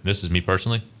I do. This is me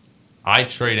personally. I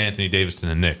trade Anthony Davis to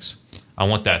the Knicks. I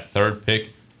want that third pick.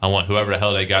 I want whoever the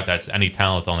hell they got that's any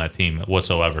talent on that team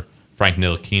whatsoever. Frank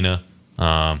Ntilikina,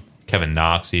 Kevin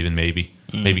Knox, even maybe.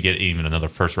 Maybe get even another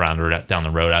first rounder down the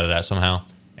road out of that somehow.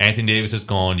 Anthony Davis is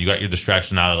gone. You got your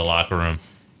distraction out of the locker room.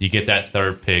 You get that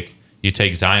third pick. You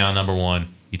take Zion number 1.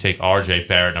 You take R.J.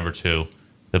 Barrett number 2.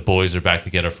 The boys are back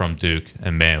together from Duke.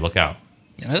 And, man, look out.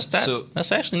 Yeah,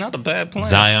 that's actually not a bad plan.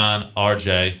 Zion,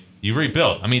 R.J., you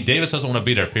rebuilt. I mean, Davis doesn't want to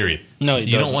be there, period. No, he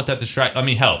You doesn't. don't want that distract. I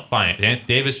mean, hell, fine.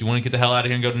 Davis, you want to get the hell out of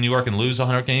here and go to New York and lose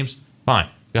 100 games? Fine.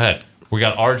 Go ahead. We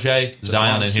got R.J.,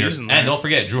 Zion long in here. season, And though. don't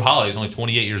forget, Drew Holiday is only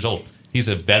 28 years old. He's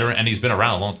a veteran, and he's been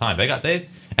around a long time.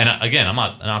 And again,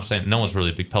 I'm saying no one's really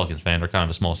a big Pelicans fan. They're kind of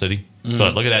a small city.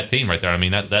 But look at that team right there. I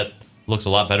mean, that looks a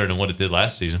lot better than what it did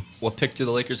last season. What pick do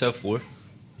the Lakers have for?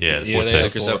 Yeah, the Yeah, fourth they pick. have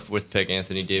Lakers four. have fourth pick.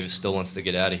 Anthony Davis still wants to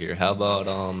get out of here. How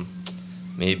about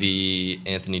maybe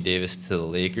Anthony Davis to the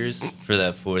Lakers for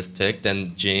that fourth pick?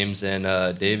 Then James and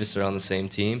Davis are on the same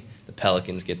team. The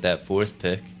Pelicans get that fourth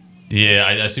pick. Yeah,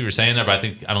 I see what you're saying there, but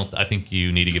I think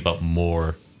you need to give up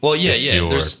more. Well, yeah. if you're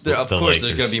Of the course, there's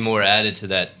Lakers. going to be more added to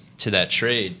that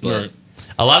trade, but. Right.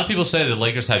 A lot of people say the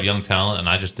Lakers have young talent, and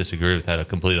I just disagree with that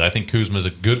completely. I think Kuzma's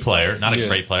a good player, not a Yeah.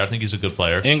 great player. I think he's a good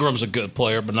player. Ingram's a good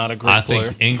player, but not a great I player.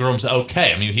 think Ingram's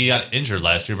okay. I mean, he got injured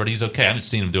last year, but he's okay. I haven't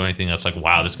seen him do anything that's like,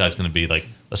 wow, this guy's going to be like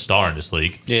a star in this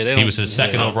league. Yeah, they he don't- was his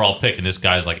second yeah. overall pick, and this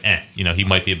guy's like, he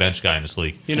might be a bench guy in this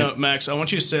league. You know, Max, I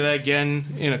want you to say that again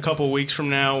in a couple of weeks from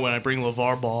now when I bring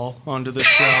LeVar Ball onto the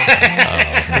show.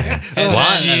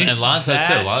 And Lonzo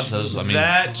too. Lonzo's. I mean,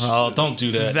 Oh, don't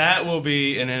do that. That will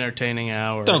be an entertaining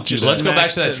hour. Don't do Just that. let's go back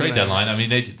Max to that sitting trade there. deadline. I mean,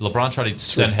 LeBron tried to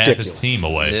send half his ridiculous. team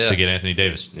away Yeah. to get Anthony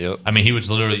Davis. Yep. I mean, he was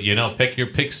literally,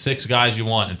 pick 6 guys you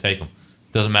want and take them.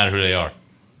 Doesn't matter who they are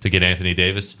to get Anthony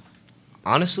Davis.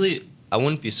 Honestly, I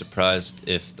wouldn't be surprised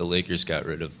if the Lakers got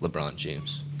rid of LeBron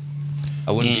James.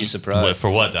 I wouldn't be surprised. For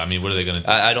what? I mean, what are they going to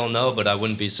do? I don't know, but I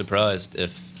wouldn't be surprised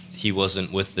if he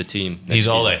wasn't with the team. Next He's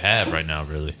all year. they have right now,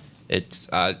 really. It's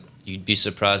you'd be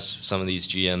surprised what some of these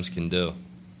GMs can do.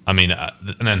 I mean,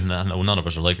 and then none of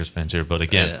us are Lakers fans here, but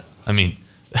again, Yeah. I mean,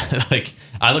 like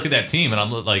I look at that team and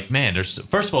I'm like, man, there's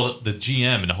first of all the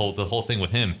GM and the whole thing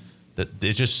with him that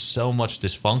there's just so much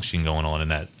dysfunction going on in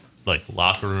that like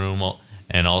locker room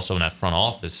and also in that front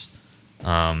office.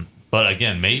 But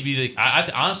again, maybe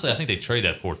honestly, I think they trade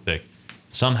that fourth pick.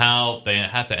 Somehow they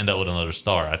have to end up with another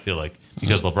star. I feel like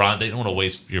because LeBron, they don't want to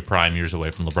waste your prime years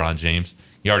away from LeBron James.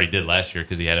 He already did last year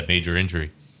because he had a major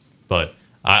injury, but.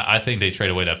 I think they trade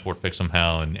away that fourth pick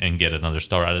somehow and get another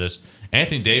star out of this.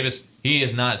 Anthony Davis, he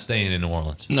is not staying in New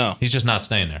Orleans. No. He's just not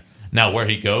staying there. Now, where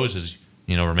he goes is,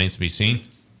 remains to be seen.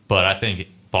 But I think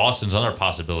Boston's another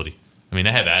possibility. I mean,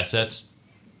 they have assets.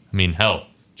 I mean, hell,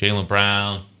 Jaylen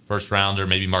Brown, first rounder,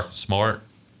 maybe Marcus Smart.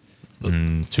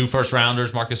 2 first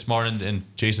rounders, Marcus Smart and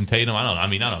Jason Tatum. I don't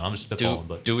know. I'm just spitballing.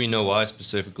 But Do we know why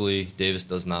specifically Davis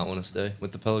does not want to stay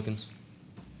with the Pelicans?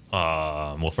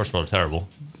 well, first of all, they're terrible.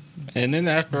 And then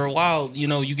after a while,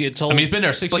 you get told. I mean, he's been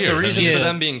there 6 But years. the reason Yeah. for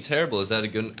them being terrible is that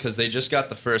because they just got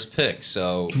the first pick.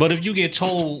 So But if you get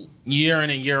told year in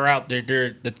and year out that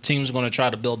the team's going to try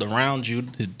to build around you,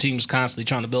 the team's constantly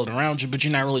trying to build around you, but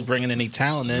you're not really bringing any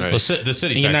talent in. Right. Well, the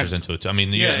city And you're factors not- into it. Too. I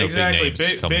mean, you Yeah, got no exactly. big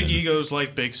names coming Big in. egos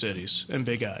like big cities and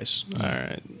big eyes. All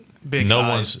right. Big No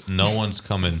eyes. one's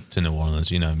coming to New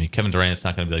Orleans. I mean, Kevin Durant's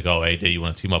not going to be like, oh, hey, you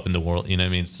want to team up in the world? You know what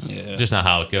I mean? It's Yeah. just not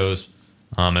how it goes.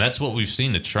 And that's what we've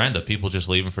seen, the trend of people just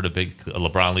leaving for the big.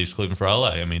 LeBron leaves Cleveland for LA.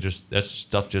 I mean, that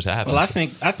stuff just happens. Well,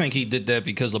 I think he did that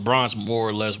because LeBron's more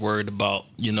or less worried about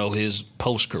his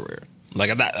post career.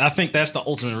 Like I think that's the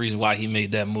ultimate reason why he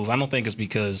made that move. I don't think it's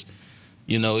because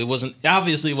it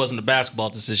wasn't a basketball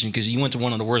decision because you went to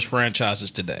one of the worst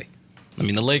franchises today. I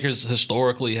mean, the Lakers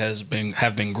historically have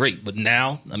been great, but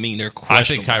now they're I questionable.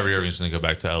 think Kyrie Irving's going to go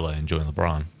back to LA and join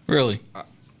LeBron. Really.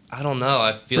 I don't know.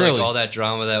 I feel Really? like all that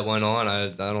drama that went on, I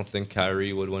don't think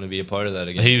Kyrie would want to be a part of that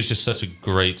again. He was just he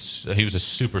was a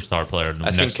superstar player I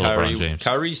next think to LeBron James.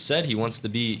 Kyrie said he wants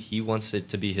it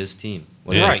to be his team,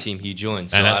 whatever Right. team he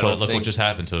joins. So And that's I don't look what think- just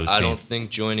happened to his I team. don't think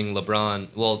joining LeBron.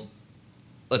 Well,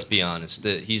 let's be honest.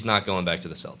 That he's not going back to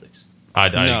the Celtics. I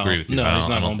No, agree with you. no, I he's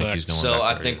don't- not I don't going think back. he's going So back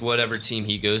I there think either. whatever team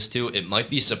he goes to, it might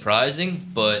be surprising,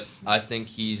 but I think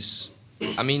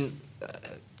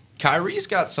Kyrie's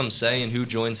got some say in who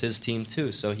joins his team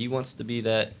too. So he wants to be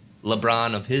that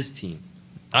LeBron of his team.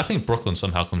 I think Brooklyn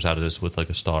somehow comes out of this with like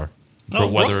a star. No,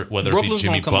 whether it be Brooklyn's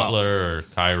Jimmy gonna come out. Butler or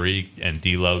Kyrie and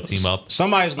D'Lo team up.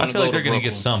 Somebody's I going to feel go like they're to going to get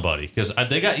Brooklyn. somebody because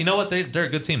they got they're a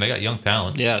good team. They got young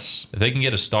talent. Yes. If they can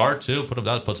get a star too,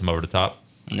 that puts them over the top.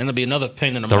 And then there'll be another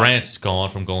pain in the Durant's gone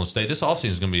from Golden State. This offseason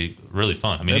is going to be really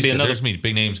fun. I mean, There'll be there's another- going to be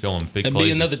big names going big There'll places.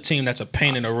 be another team that's a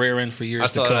pain in the rear end for years I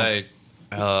to thought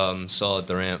come. I saw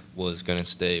Durant was going to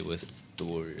stay with the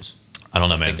Warriors. I don't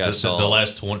know, man. think I saw- The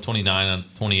last 28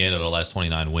 of the last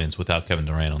 29 wins without Kevin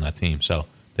Durant on that team. So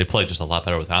they played just a lot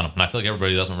better without him. And I feel like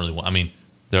everybody doesn't really want. I mean,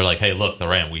 they're like, hey, look,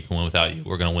 Durant, we can win without you.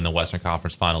 We're going to win the Western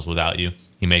Conference Finals without you.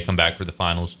 He may come back for the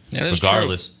finals. Yeah, that's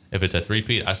regardless, if it's a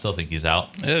three-peat, I still think he's out.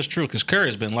 Yeah, that's true because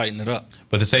Curry's been lighting it up.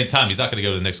 But at the same time, he's not going to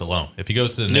go to the Knicks alone. If he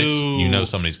goes to the Knicks, you know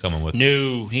somebody's coming with him.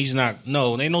 No, he's not.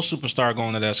 No, ain't no superstar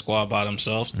going to that squad by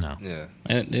themselves. No. Yeah.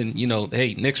 And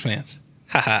hey, Knicks fans,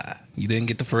 haha, you didn't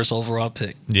get the first overall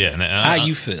pick. Yeah. And How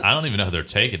you feel? I don't even know who they're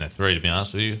taking at 3, to be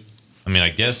honest with you. I mean, I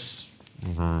guess.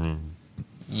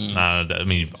 I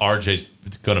mean, RJ's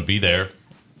going to be there.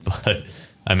 But,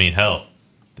 I mean, hell.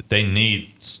 they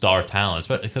need star talent,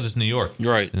 because it's New York,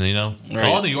 Right. And Right.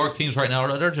 all the New York teams right now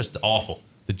they're just awful.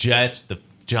 The Jets, the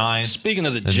Giants. Speaking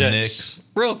of the Jets, Knicks,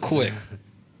 real quick,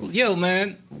 yo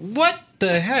man, what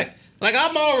the heck? Like,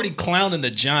 I'm already clowning the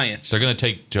Giants. they're gonna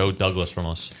take Joe Douglas from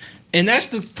us. And that's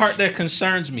the part that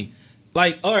concerns me.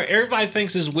 Like, all right, everybody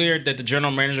thinks it's weird that the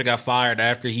general manager got fired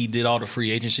after he did all the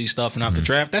free agency stuff and after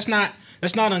draft. That's not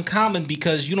uncommon,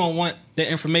 because you don't want the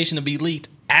information to be leaked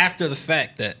after the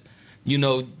fact that,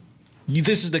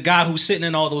 this is the guy who's sitting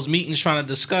in all those meetings trying to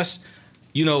discuss,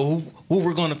 who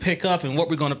we're going to pick up and what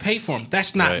we're going to pay for him.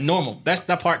 That's not Right. normal. That's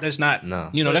the part that's not,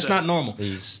 that's not normal.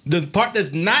 The part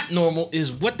that's not normal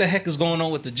is what the heck is going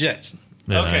on with the Jets.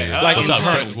 Yeah, Okay, no, like what's up,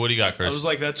 internally. Chris? What do you got, Chris? I was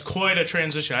like, that's quite a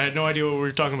transition. I had no idea what we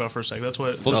were talking about for a second. That's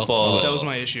what Football. That was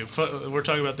my issue. We're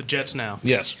talking about the Jets now.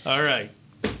 Yes. All right.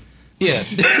 Yeah.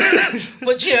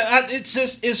 But yeah,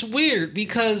 it's weird,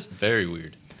 because Very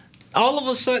weird. all of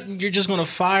a sudden you're just going to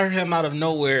fire him out of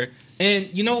nowhere. And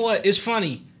you know what? It's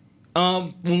funny.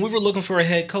 When we were looking for a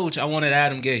head coach, I wanted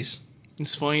Adam Gase.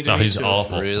 It's funny to no, me he's too.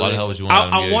 awful. Really? Why the hell would you want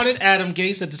Adam I Gase? wanted Adam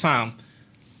Gase at the time.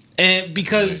 And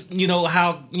because,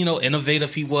 how,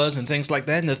 innovative he was and things like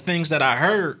that, and the things that I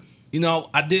heard,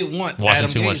 I did want watching Adam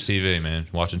too much Gase. TV, man.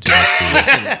 Watching too much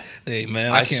TV. Hey,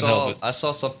 man, I can't help it. I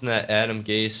saw something that Adam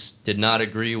Gase did not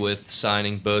agree with,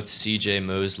 signing both C.J.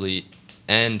 Mosley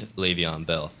and Le'Veon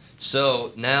Bell.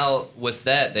 So now with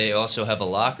that, they also have a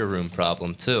locker room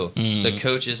problem too. The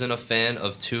coach isn't a fan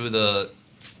of two of the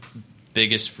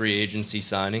biggest free agency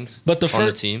signings on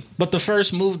the team. But the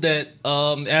first move that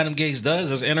Adam Gase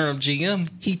does as interim GM,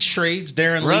 he trades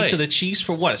Darren Lee Right. to the Chiefs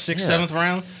for what, a sixth, Yeah. seventh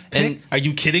round pick? And Are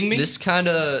you kidding me? This kind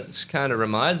of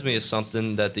reminds me of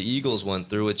something that the Eagles went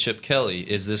through with Chip Kelly.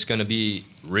 Is this going to be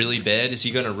really bad? Is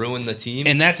he going to ruin the team?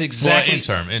 And that's exactly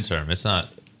Well, interim. It's not.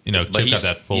 Chip but got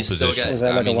that full he's still position. got, Is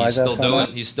that like a he's wise still ass comment?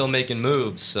 he's still making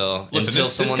moves. So Listen, until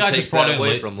this someone guy takes just brought that in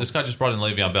away from him, this guy just brought in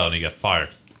Le'Veon Bell and he got fired.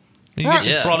 I mean, Right.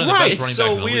 you just brought in the Right. best It's running back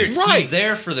so in the weird. league. Right. He's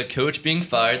there for the coach being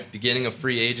fired, beginning of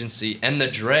free agency, and the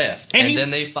draft, And and he-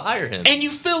 then they fire him. and you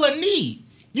feel a need.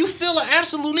 You feel an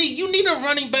absolute need. You need a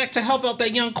running back to help out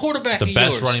that young quarterback The of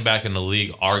best yours. running back in the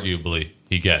league, arguably,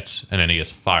 he gets, and then he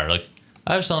gets fired. Like,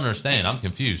 I just don't understand. I'm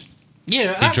confused.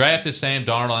 Yeah, He drafted Sam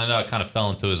Darnold. I know it kind of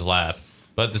fell into his lap,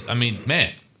 but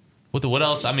man, what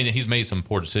else? I mean, he's made some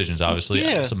poor decisions. Obviously,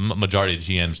 Yeah. some majority of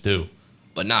GMs do.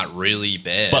 but not really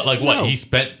bad. But like, what No. he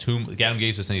spent Adam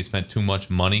Gase is saying he spent too much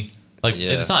money. Like,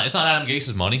 Yeah. it's not Adam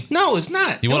Gase's money. No, it's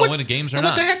not. You And wanna what- win the games or and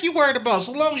not? What the heck you worried about?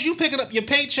 So long as you picking up your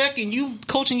paycheck and you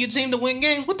coaching your team to win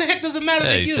games, what the heck does it matter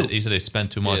Yeah, to he you? said they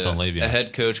spent too much on a Le'Veon.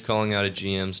 head coach calling out a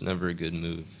GM's never a good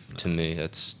move to me.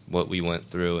 That's what we went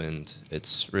through, and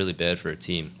it's really bad for a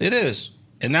team. It is.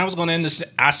 And that was going to end this.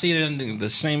 I see it in the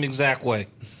same exact way.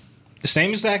 The same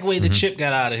exact way that Chip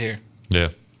got out of here. Yeah.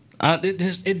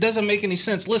 It doesn't make any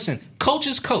sense. Listen, coach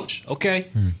is coach, okay?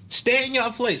 Stay in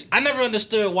your place. I never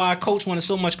understood why a coach wanted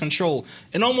so much control.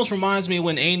 It almost reminds me of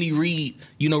when Andy Reid,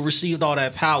 received all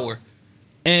that power.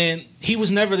 And he was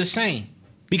never the same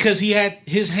because he had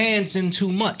his hands in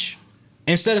too much.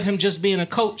 Instead of him just being a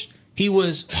coach, he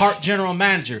was part general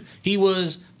manager. He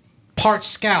was part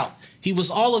scout. He was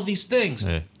all of these things.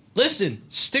 Yeah. Listen,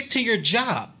 stick to your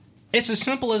job. It's as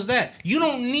simple as that. You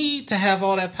don't need to have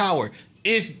all that power.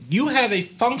 If you have a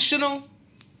functional,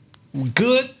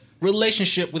 good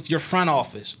relationship with your front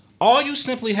office, all you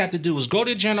simply have to do is go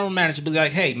to the general manager and be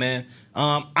like, hey, man,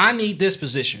 I need this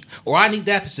position or I need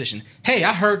that position. Hey,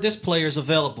 I heard this player is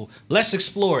available. Let's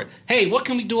explore it. Hey, what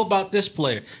can we do about this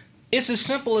player? It's as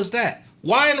simple as that.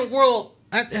 Why in the world?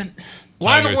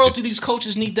 Why in the world do these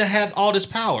coaches need to have all this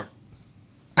power?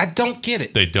 I don't get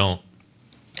it. They don't.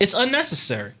 It's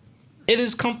unnecessary. It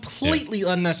is completely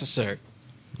unnecessary.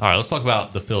 All right, let's talk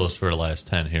about the Phillies for the last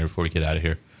 10 here before we get out of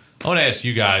here. I want to ask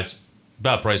you guys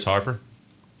about Bryce Harper.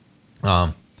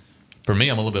 For me,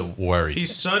 I'm a little bit worried. He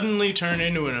suddenly turned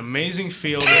into an amazing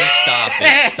fielder. Stop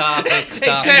it! Stop it!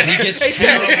 Stop it! He gets two.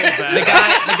 The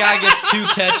guy gets 2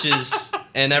 catches,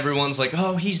 and everyone's like,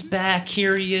 "Oh, he's back!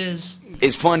 Here he is,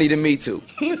 It's funny to me too.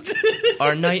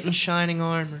 our knight in shining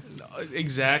armor."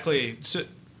 Exactly. So,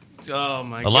 oh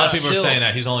my god. A lot of people are Still- saying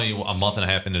that he's only a month and a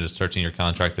half into his 13-year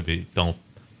contract don't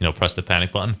press the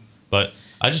panic button. But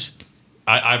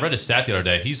I read a stat the other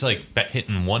day. He's like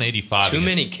hitting 185. Too against-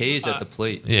 many Ks at the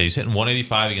plate. Yeah, he's hitting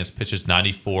 185 against pitches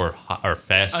 94 or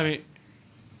fast. I mean,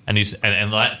 and he's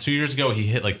and 2 years ago he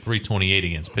hit like 328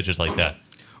 against pitches like that.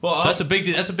 well, So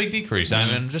that's a big decrease. I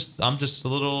mean, I'm just a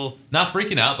little not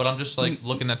freaking out, but I'm just like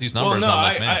looking at these numbers. well, no, and I'm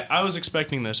like, man, I was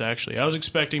expecting this actually. I was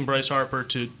expecting Bryce Harper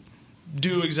to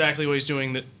do exactly what he's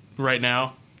doing right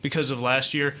now, because of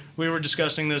last year. We were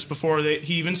discussing this before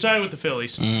he even signed with the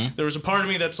Phillies. There was a part of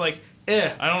me that's like,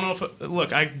 I don't know if...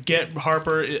 Look, I get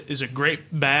Harper is a great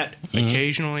bat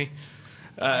occasionally,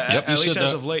 at least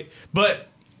as of late. But,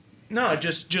 no,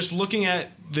 just looking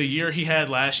at the year he had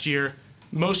last year,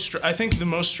 I think the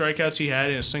most strikeouts he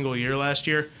had in a single year last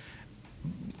year,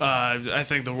 I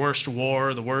think the worst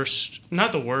WAR,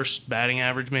 not the worst batting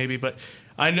average maybe, but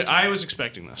I was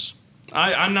expecting this.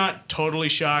 I'm not totally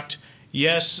shocked.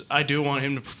 Yes, I do want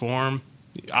him to perform.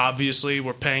 Obviously,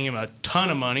 we're paying him a ton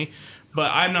of money,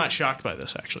 but I'm not shocked by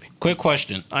this, actually. Quick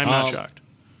question. I'm not shocked.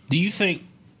 Do you think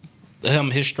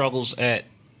his struggles at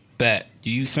bat, do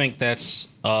you think that's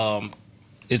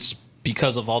it's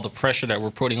because of all the pressure that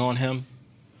we're putting on him,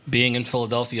 being in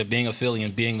Philadelphia, being a Philly,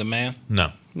 and being the man?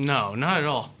 No, not at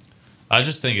all. I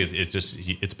just think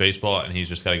it's baseball, and he's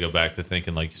just got to go back to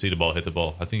thinking like, see the ball, hit the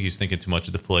ball. I think he's thinking too much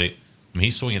at the plate. I mean,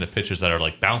 he's swinging at pitches that are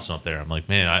like bouncing up there. I'm like,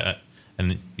 man,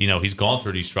 and he's gone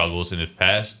through these struggles in his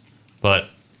past, but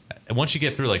once you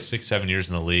get through like 6-7 years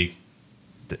in the league,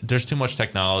 there's too much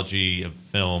technology and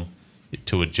film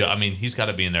to adjust. I mean, he's got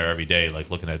to be in there every day, like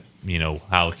looking at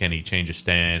how can he change his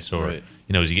stance, or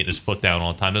is he getting his foot down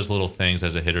on time? Those little things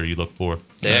as a hitter you look for.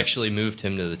 They actually moved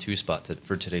him to the 2 spot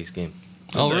for today's game.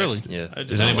 Oh, really? Yeah.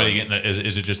 Is anybody getting?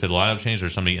 Is it just a lineup change, or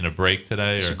somebody getting a break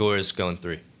today? Or? Segura's going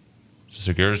 3.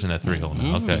 Segura's in that 3 hole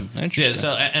now. Okay. Interesting. Yeah.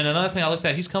 So, and another thing I looked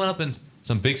at, he's coming up in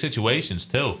some big situations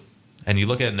too. And you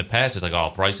look at it in the past, it's like,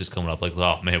 oh, Bryce is coming up. Like,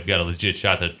 oh man, we got a legit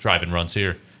shot to drive and runs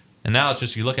here. And now it's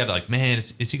just you look at it like, man,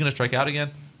 is he going to strike out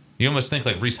again? You almost think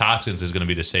like Rhys Hoskins is going to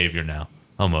be the savior now.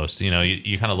 Almost,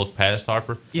 you kind of look past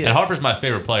Harper. Yeah. And Harper's my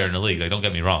favorite player in the league. Like, don't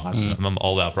get me wrong, I'm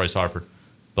all about Bryce Harper,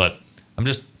 but I'm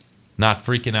just not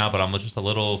freaking out. But I'm just a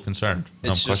little concerned.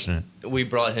 I'm questioning it. We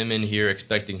brought him in here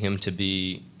expecting him to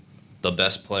be the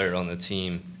best player on the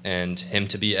team and him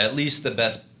to be at least the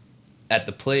best at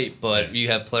the plate. But you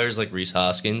have players like Rhys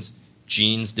Hoskins,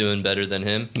 Gene's doing better than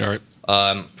him. All right.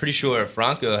 I'm pretty sure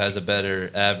Franco has a better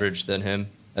average than him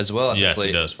as well at the plate. Yes,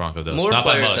 he does. Franco does. More Not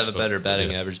players much, have a better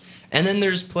batting average. And then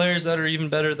there's players that are even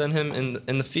better than him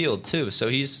in the field, too. So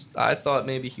I thought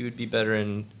maybe he would be better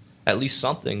in at least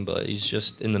something, but he's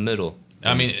just in the middle.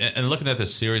 I mean, and looking at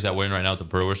this series that we're in right now with the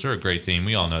Brewers, they're a great team.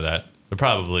 We all know that. They're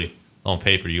probably, on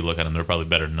paper, you look at them, they're probably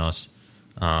better than us.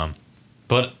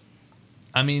 But,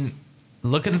 I mean,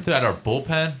 looking at our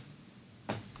bullpen,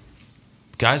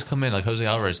 guys come in, like Jose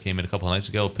Alvarez came in a couple of nights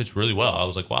ago, pitched really well. I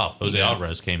was like, wow, Jose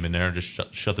Alvarez came in there and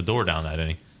just shut the door down that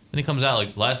inning. Then he comes out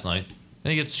like last night,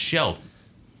 and he gets shelled.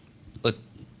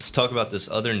 Let's talk about this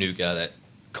other new guy, that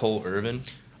Cole Irvin.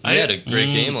 He had a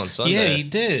great game on Sunday. Yeah, he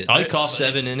did. Eichhoff,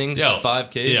 7 innings, 5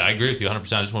 Ks. Yeah, I agree with you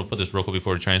 100%. I just want to put this real quick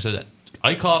before the train says that.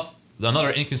 Eichhoff, another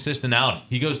inconsistent outing.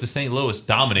 He goes to St. Louis,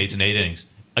 dominates in 8 innings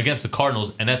against the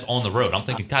Cardinals, and that's on the road. I'm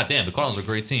thinking, God damn, the Cardinals are a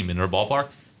great team in their ballpark.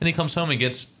 And he comes home and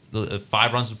gets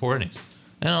 5 runs in 4 innings.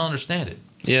 I don't understand it.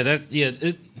 And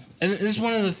it's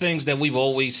one of the things that we've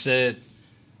always said,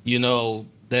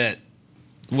 that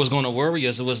was going to worry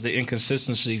us. It was the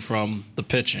inconsistency from the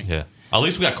pitching. Yeah. At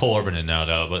least we got Cole Irvin in now,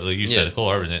 though. But like you said, Cole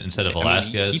Irvin instead of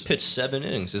Velasquez. He pitched 7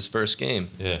 innings his first game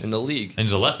in the league. And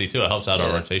he's a lefty, too. It helps out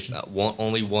our rotation.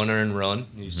 Only 1 earned run.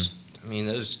 I mean,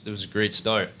 it was a great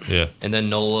start. Yeah. And then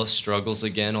Nola struggles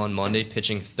again on Monday,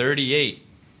 pitching 38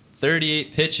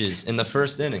 pitches in the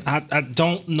first inning. I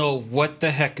don't know what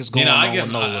the heck is going on with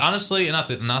Nola. Honestly, not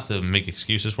to make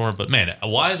excuses for him, but man,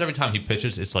 why is every time he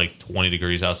pitches, it's like 20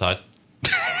 degrees outside?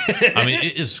 I mean,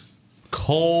 it is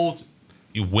cold,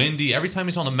 windy. Every time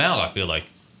he's on the mound, I feel like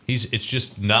it's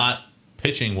just not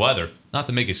pitching weather. Not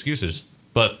to make excuses,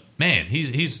 but man,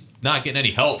 he's not getting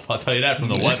any help. I'll tell you that from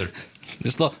the weather.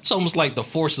 It's almost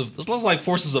like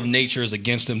forces of nature is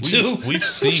against him too. We've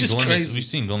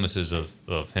seen glimpses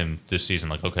of him this season.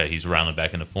 Like, okay, he's rounding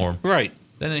back into form. Right.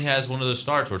 Then he has one of those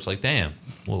starts where it's like, damn,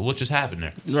 well, what just happened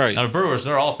there? Right. Now the Brewers,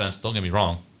 their offense, don't get me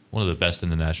wrong, one of the best in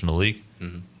the National League.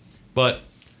 Mm-hmm. But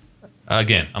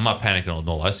again, I'm not panicking on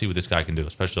Nola. I see what this guy can do,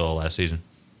 especially all last season.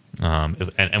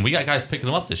 And we got guys picking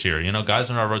him up this year. Guys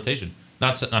in our rotation.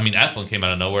 Eflin came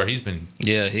out of nowhere. He's been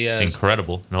he has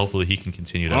incredible, and hopefully he can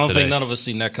continue that. I don't today. think none of us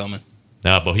seen that coming.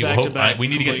 No, but we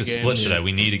need to get complete this split games. today.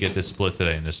 We need to get this split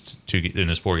today in this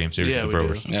 4-game series with the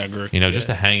Brewers. Yeah, I agree. Just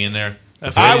to hang in there.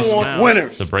 I want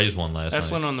winners. The Braves won last night.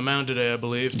 Eflin on the mound today, I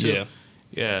believe. Too.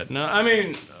 Yeah. No, I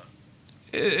mean,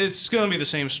 it's going to be the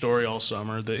same story all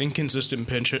summer. The inconsistent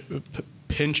pinching.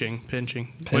 Now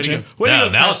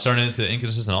it's turning into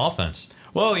inconsistent offense.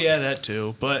 Well, yeah, that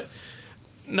too. But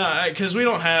no, because we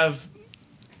don't have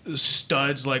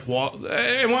studs like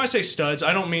and when I say studs,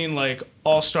 I don't mean like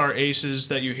all-star aces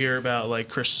that you hear about like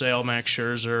Chris Sale, Max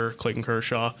Scherzer, Clayton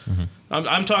Kershaw.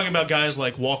 I'm talking about guys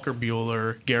like Walker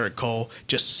Buehler, Garrett Cole,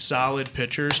 just solid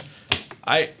pitchers.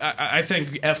 I think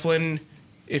Eflin,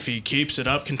 if he keeps it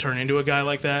up, can turn into a guy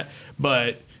like that.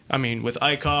 But I mean, with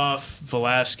Eichhoff,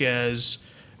 Velasquez,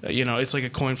 it's like a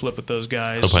coin flip with those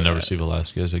guys. Hope I never see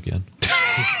Velasquez again.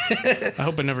 I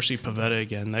hope I never see Pivetta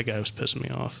again. That guy was pissing me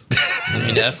off. I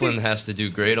mean, Eflin has to do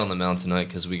great on the mound tonight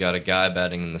because we got a guy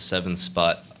batting in the 7th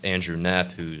spot, Andrew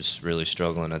Knapp, who's really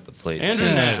struggling at the plate. Andrew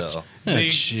too, Knapp, so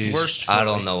the worst. I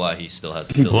don't know why he still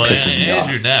hasn't filled Well, it.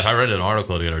 Andrew Knapp, I read an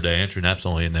article the other day. Andrew Knapp's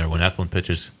only in there when Eflin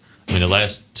pitches. I mean, the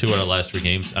last 2 out of the last 3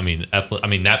 games. I mean,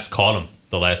 Knapp's caught him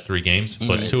the last 3 games,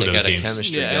 but 2 They of those got a games.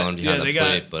 chemistry Yeah, going behind yeah, the they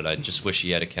plate, but I just wish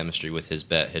he had a chemistry with his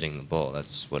bat hitting the ball.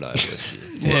 That's what I wish.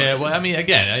 Yeah, well, I mean,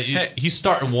 again, he's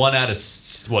starting 1 out of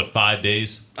 5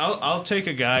 days. I'll take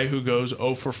a guy who goes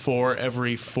 0 for 4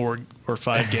 every 4 or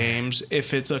 5 games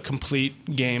if it's a complete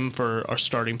game for our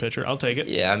starting pitcher. I'll take it.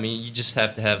 Yeah, I mean, you just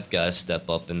have to have guys step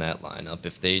up in that lineup.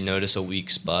 If they notice a weak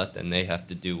spot, then they have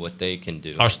to do what they can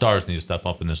do. Our stars need to step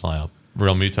up in this lineup.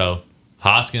 Real Muto.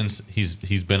 Hoskins,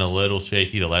 he's been a little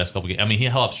shaky the last couple games. I mean, he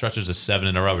held up stretches of 7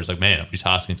 in a row. He's like, man, if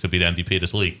Hoskins could be the MVP of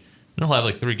this league. And he'll have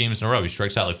like 3 games in a row. He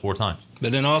strikes out like 4 times.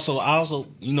 But then I also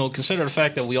consider the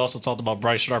fact that we also talked about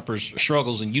Bryce Harper's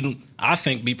struggles, and I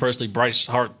think me personally, Bryce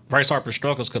Harper's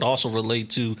struggles could also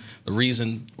relate to the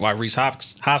reason why Rhys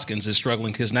Hoskins is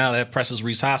struggling, because now that presses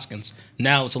Rhys Hoskins.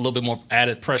 Now it's a little bit more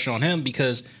added pressure on him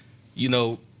because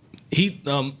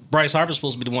Bryce Harper's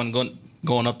supposed to be the one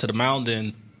going up to the mound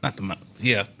and. Not the mound.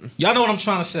 Yeah. Y'all know what I'm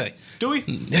trying to say. Do we?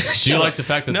 Do you like the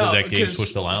fact that that game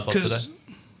switched the lineup up today?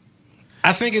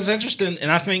 I think it's interesting,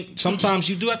 and I think sometimes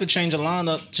you do have to change a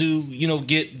lineup to,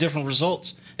 get different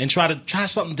results and try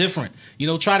something different.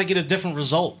 Try to get a different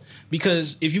result.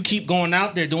 Because if you keep going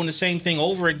out there doing the same thing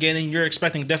over again and you're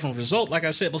expecting a different result, like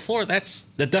I said before, that's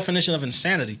the definition of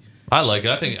insanity. I like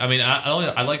it.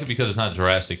 I like it because it's not a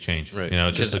drastic change. Right.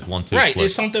 It's just like 1-2. Right. Flip.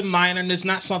 It's something minor, and it's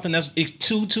not something that's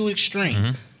too extreme.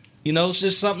 Mm-hmm. It's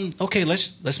just something. Okay,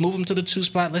 let's move him to the 2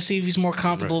 spot. Let's see if he's more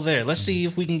comfortable there. Let's see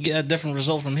if we can get a different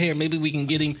result from here. Maybe we can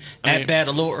get him at bat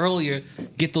a little earlier,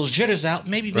 get those jitters out.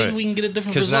 Maybe we can get a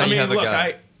different result. now you have a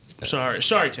guy.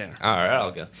 Sorry, Tanner. All right,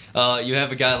 I'll go. You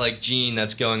have a guy like Gene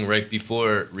that's going right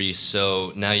before Reese,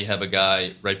 so now you have a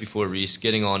guy right before Reese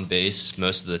getting on base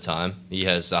most of the time. He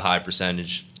has a high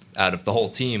percentage out of the whole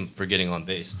team for getting on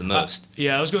base, the most.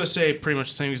 Yeah, I was going to say pretty much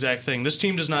the same exact thing. This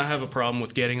team does not have a problem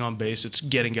with getting on base. It's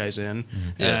getting guys in.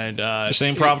 Yeah. And the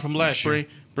same problem from last year.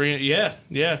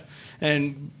 Yeah.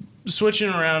 And switching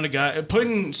around a guy,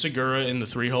 putting Segura in the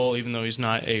 3-hole, even though he's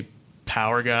not a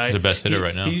power guy. He's the best hitter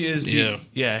right now. He is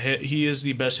he is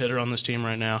the best hitter on this team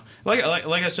right now. Like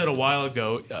I said a while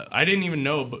ago, I didn't even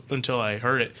know until I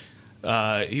heard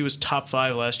it. He was top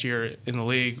 5 last year in the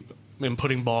league in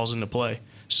putting balls into play.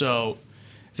 So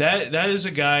that is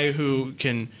a guy who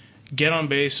can get on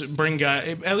base, bring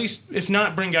guy at least if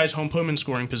not bring guys home, put them in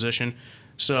scoring position.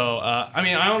 So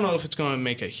I don't know if it's going to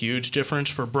make a huge difference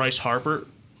for Bryce Harper,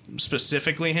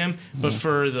 specifically him, but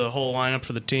for the whole lineup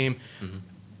for the team. Mm-hmm.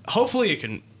 Hopefully it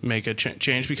can make a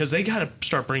change because they got to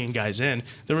start bringing guys in.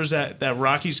 There was that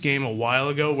Rockies game a while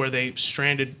ago where they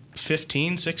stranded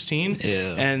 15, 16,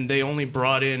 and they only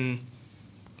brought in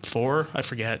 4. I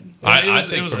forget. I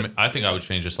think I would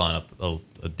change this lineup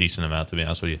a decent amount, to be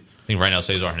honest with you. I think right now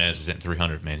Cesar Hernandez is hitting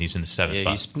 300, man. He's in the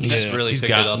 7th spot. He's really picked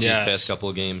it up these past couple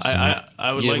of games.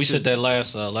 I would like we to, said that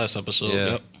last episode.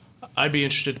 Yeah. Yep. I'd be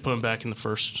interested to put him back in the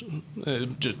first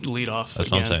lead off. That's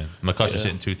again. what I'm saying. McCutcheon's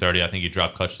hitting 230. I think you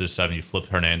drop Kutch to the 7, you flip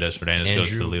Hernandez. Hernandez goes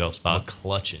to the leadoff spot.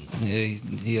 McCutcheon. Yeah,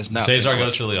 he has not. Cesar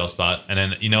goes to the leadoff spot. And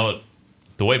then,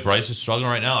 the way Bryce is struggling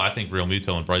right now, I think Real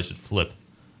Muto and Bryce should flip.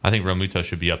 I think Real Muto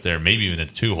should be up there, maybe even at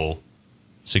the 2-hole.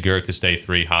 Segura could stay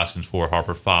 3, Hoskins 4,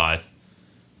 Harper 5.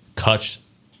 Kutch,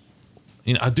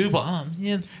 I do, but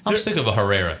I'm sick of a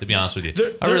Herrera, to be honest with you.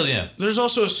 I really am. There's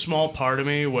also a small part of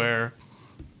me where,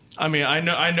 I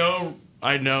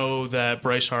know that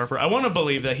Bryce Harper, I want to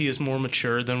believe that he is more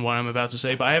mature than what I'm about to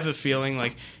say, but I have a feeling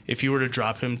like if you were to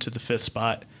drop him to the 5th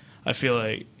spot, I feel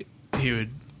like he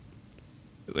would.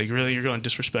 Like, really, you're going to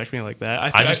disrespect me like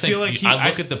that? I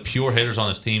look at the pure hitters on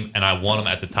this team, and I want them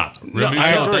at the top. I agree.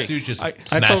 That dude just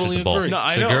smashes totally the ball. agree. No,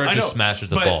 I Segura know. just smashes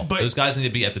the ball. But those guys need to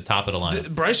be at the top of the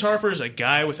lineup. Bryce Harper is a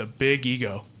guy with a big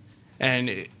ego.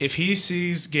 And if he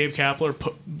sees Gabe Kapler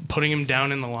putting him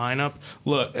down in the lineup,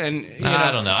 look, and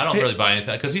I don't know. I don't really buy into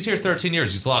that because he's here 13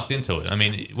 years. He's locked into it. I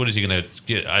mean, what is he going to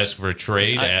get? Ask for a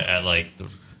trade at like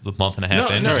a month and a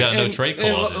half in. He's got no trade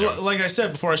clause. Like I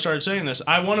said before I started saying this,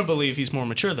 I want to believe he's more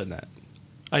mature than that.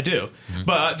 I do. Mm-hmm.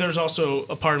 But there's also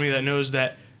a part of me that knows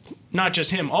that not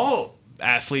just him, all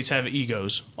athletes have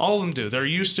egos. All of them do. They're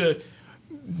used to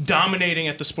dominating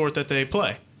at the sport that they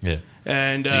play. Yeah.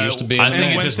 And used to be. I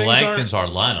think it just lengthens our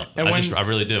lineup. I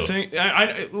really do.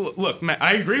 Look, Matt,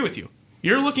 I agree with you.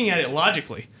 You're looking at it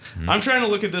logically. Mm-hmm. I'm trying to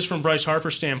look at this from Bryce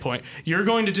Harper's standpoint. You're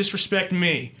going to disrespect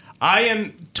me. I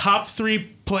am top 3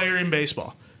 player in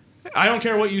baseball. I don't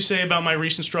care what you say about my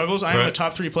recent struggles. I am a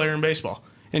top 3 player in baseball.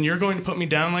 And you're going to put me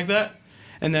down like that?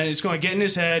 And then it's going to get in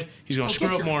his head. He's going to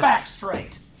screw up more. Facts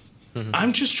straight. Mm-hmm.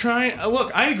 I'm just trying.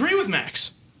 Look, I agree with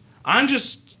Max. I'm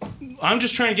just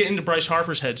trying to get into Bryce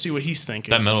Harper's head, see what he's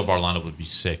thinking. That middle of our lineup would be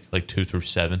sick, like 2 through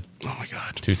 7. Oh my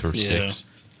God, 2 through 6.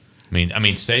 I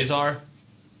mean, Cesar.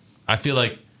 I feel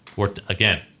like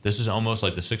this is almost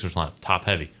like the Sixers lineup, top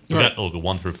heavy. We got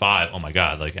 1 through 5. Oh my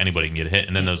God, like anybody can get a hit,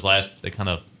 and then those last they kind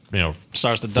of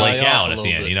starts to flake die off out a at the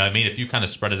little end. bit. You know what I mean? If you kind of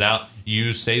spread it out,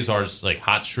 use Cesar's like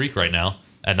hot streak right now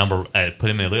put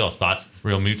him in the leadoff spot.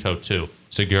 Real Muto 2,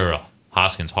 Segura,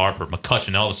 Hoskins, Harper,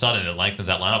 McCutcheon. All of a sudden, it lengthens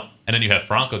that lineup, and then you have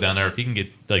Franco down there. If he can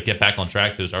get back on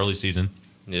track to his early season,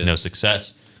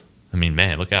 success. I mean,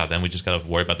 man, look out. Then we just got to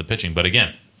worry about the pitching. But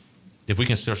again, if we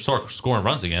can start scoring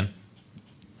runs again,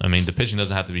 I mean, the pitching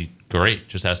doesn't have to be great. It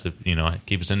just has to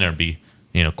keep us in there and be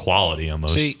quality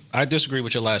almost. See, I disagree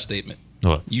with your last statement.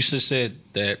 What? You just said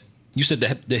that. You said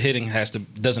the hitting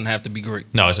doesn't have to be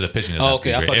great. No, I said the pitching doesn't have to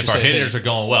be great. If our hitters are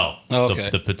going well,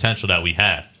 the potential that we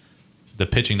have, the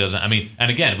pitching doesn't. I mean,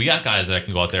 and again, we got guys that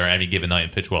can go out there any given night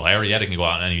and pitch well. Arrieta can go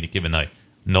out any given night.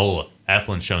 Nola,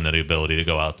 Eflin's shown that ability to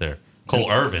go out there. Cole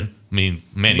Irvin, I mean,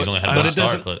 man, he's only had one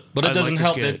start. But it doesn't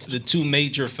help that the 2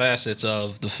 major facets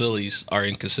of the Phillies are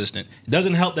inconsistent. It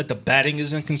doesn't help that the batting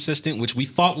is inconsistent, which we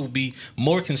thought would be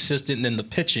more consistent than the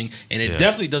pitching, and it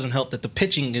definitely doesn't help that the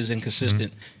pitching is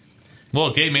inconsistent. Mm-hmm.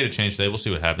 Well, Gabe made a change today. We'll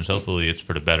see what happens. Hopefully, it's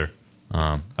for the better.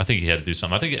 I think he had to do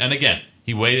something. And again,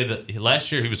 he waited.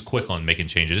 Last year, he was quick on making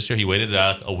changes. This year, he waited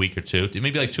out a week or 2,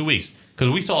 maybe like 2 weeks, because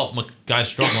we saw guys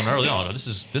struggling early on.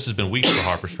 This has been weeks for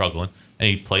Harper struggling, and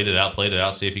he played it out,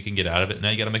 see if he can get out of it. Now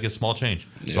you got to make a small change.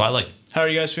 Yeah. So I like it. How are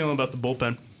you guys feeling about the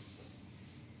bullpen?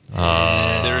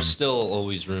 There's still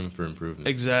always room for improvement.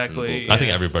 Exactly. I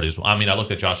think everybody's. I mean, I looked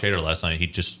at Josh Hader last night. He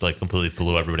just completely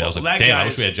blew everybody. I was like, damn, I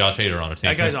wish we had Josh Hader on our team.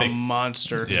 That guy's a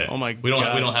monster. Yeah. Oh my God. We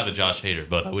don't have a Josh Hader,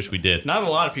 but I wish we did. Not a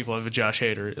lot of people have a Josh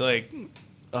Hader. Like,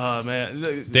 man,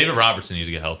 David Robertson needs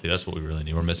to get healthy. That's what we really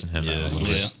need. We're missing him.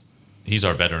 Yeah. He's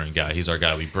our veteran guy. He's our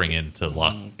guy we bring in to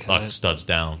lock studs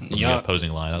down from the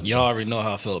opposing lineup. Y'all already know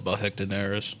how I feel about Hector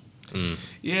Neris.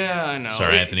 Yeah, I know. Sir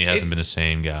Anthony hasn't been the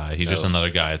same guy. He's just another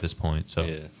guy at this point. So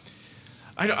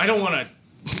I don't want to.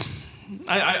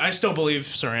 I still believe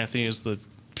Sir Anthony is the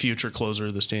future closer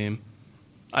of this team.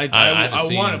 I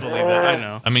want to believe that. I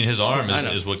know. I mean, his arm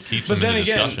is what keeps him in the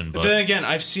discussion. But then again,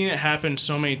 I've seen it happen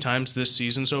so many times this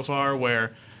season so far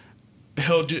where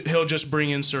he'll just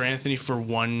bring in Sir Anthony for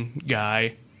one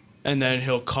guy, and then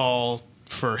he'll call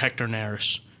for Hector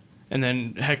Neris, and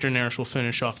then Hector Neris will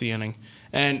finish off the inning.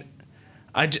 And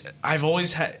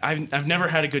I've never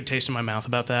had a good taste in my mouth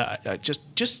about that. I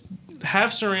just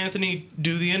have Sir Anthony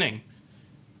do the inning.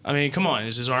 I mean, come on,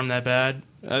 is his arm that bad?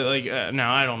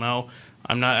 Now I don't know.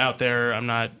 I'm not out there. I'm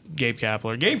not Gabe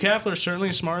Kapler. Gabe Kapler is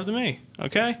certainly smarter than me.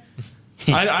 Okay,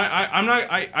 I'm not.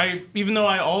 I even though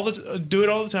I do it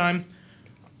all the time,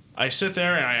 I sit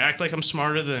there and I act like I'm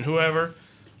smarter than whoever.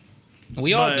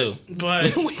 We all do.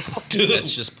 But we all do.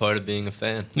 That's just part of being a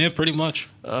fan. Yeah, pretty much.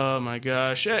 Oh my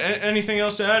gosh! Anything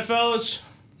else to add, fellas?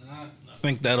 I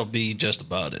think that'll be just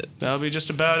about it. That'll be just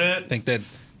about it. I think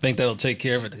that'll take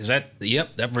care of it.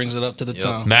 That brings it up to the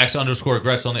top.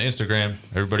 Max_Gretz on the Instagram.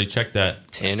 Everybody check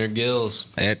that. Tanner Gills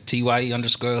at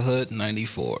TYE_Hood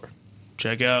 94.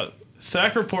 Check out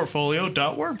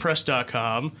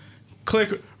thackerportfolio.wordpress.com.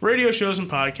 Click radio shows and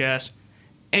podcasts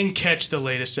and catch the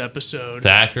latest episode.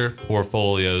 Thacker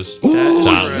Portfolios. That's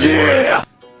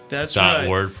right.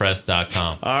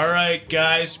 WordPress.com. All right,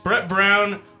 guys. Brett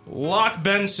Brown, lock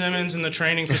Ben Simmons in the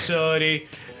training facility.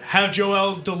 Have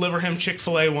Joel deliver him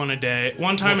Chick-fil-A one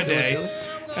time a day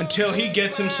until he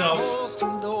gets himself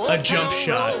a jump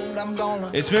shot.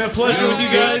 It's been a pleasure with you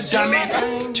guys.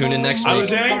 Tune in next week. I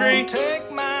was angry,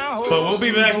 but we'll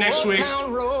be back next week,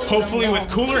 hopefully with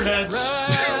cooler heads.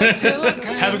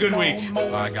 Have a good week.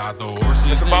 I got the horses.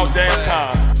 It's about damn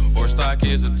time. Horse stock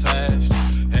is attached.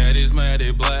 Head is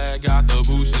matted black. Got the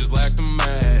bushes black to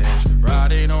match.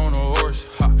 Riding on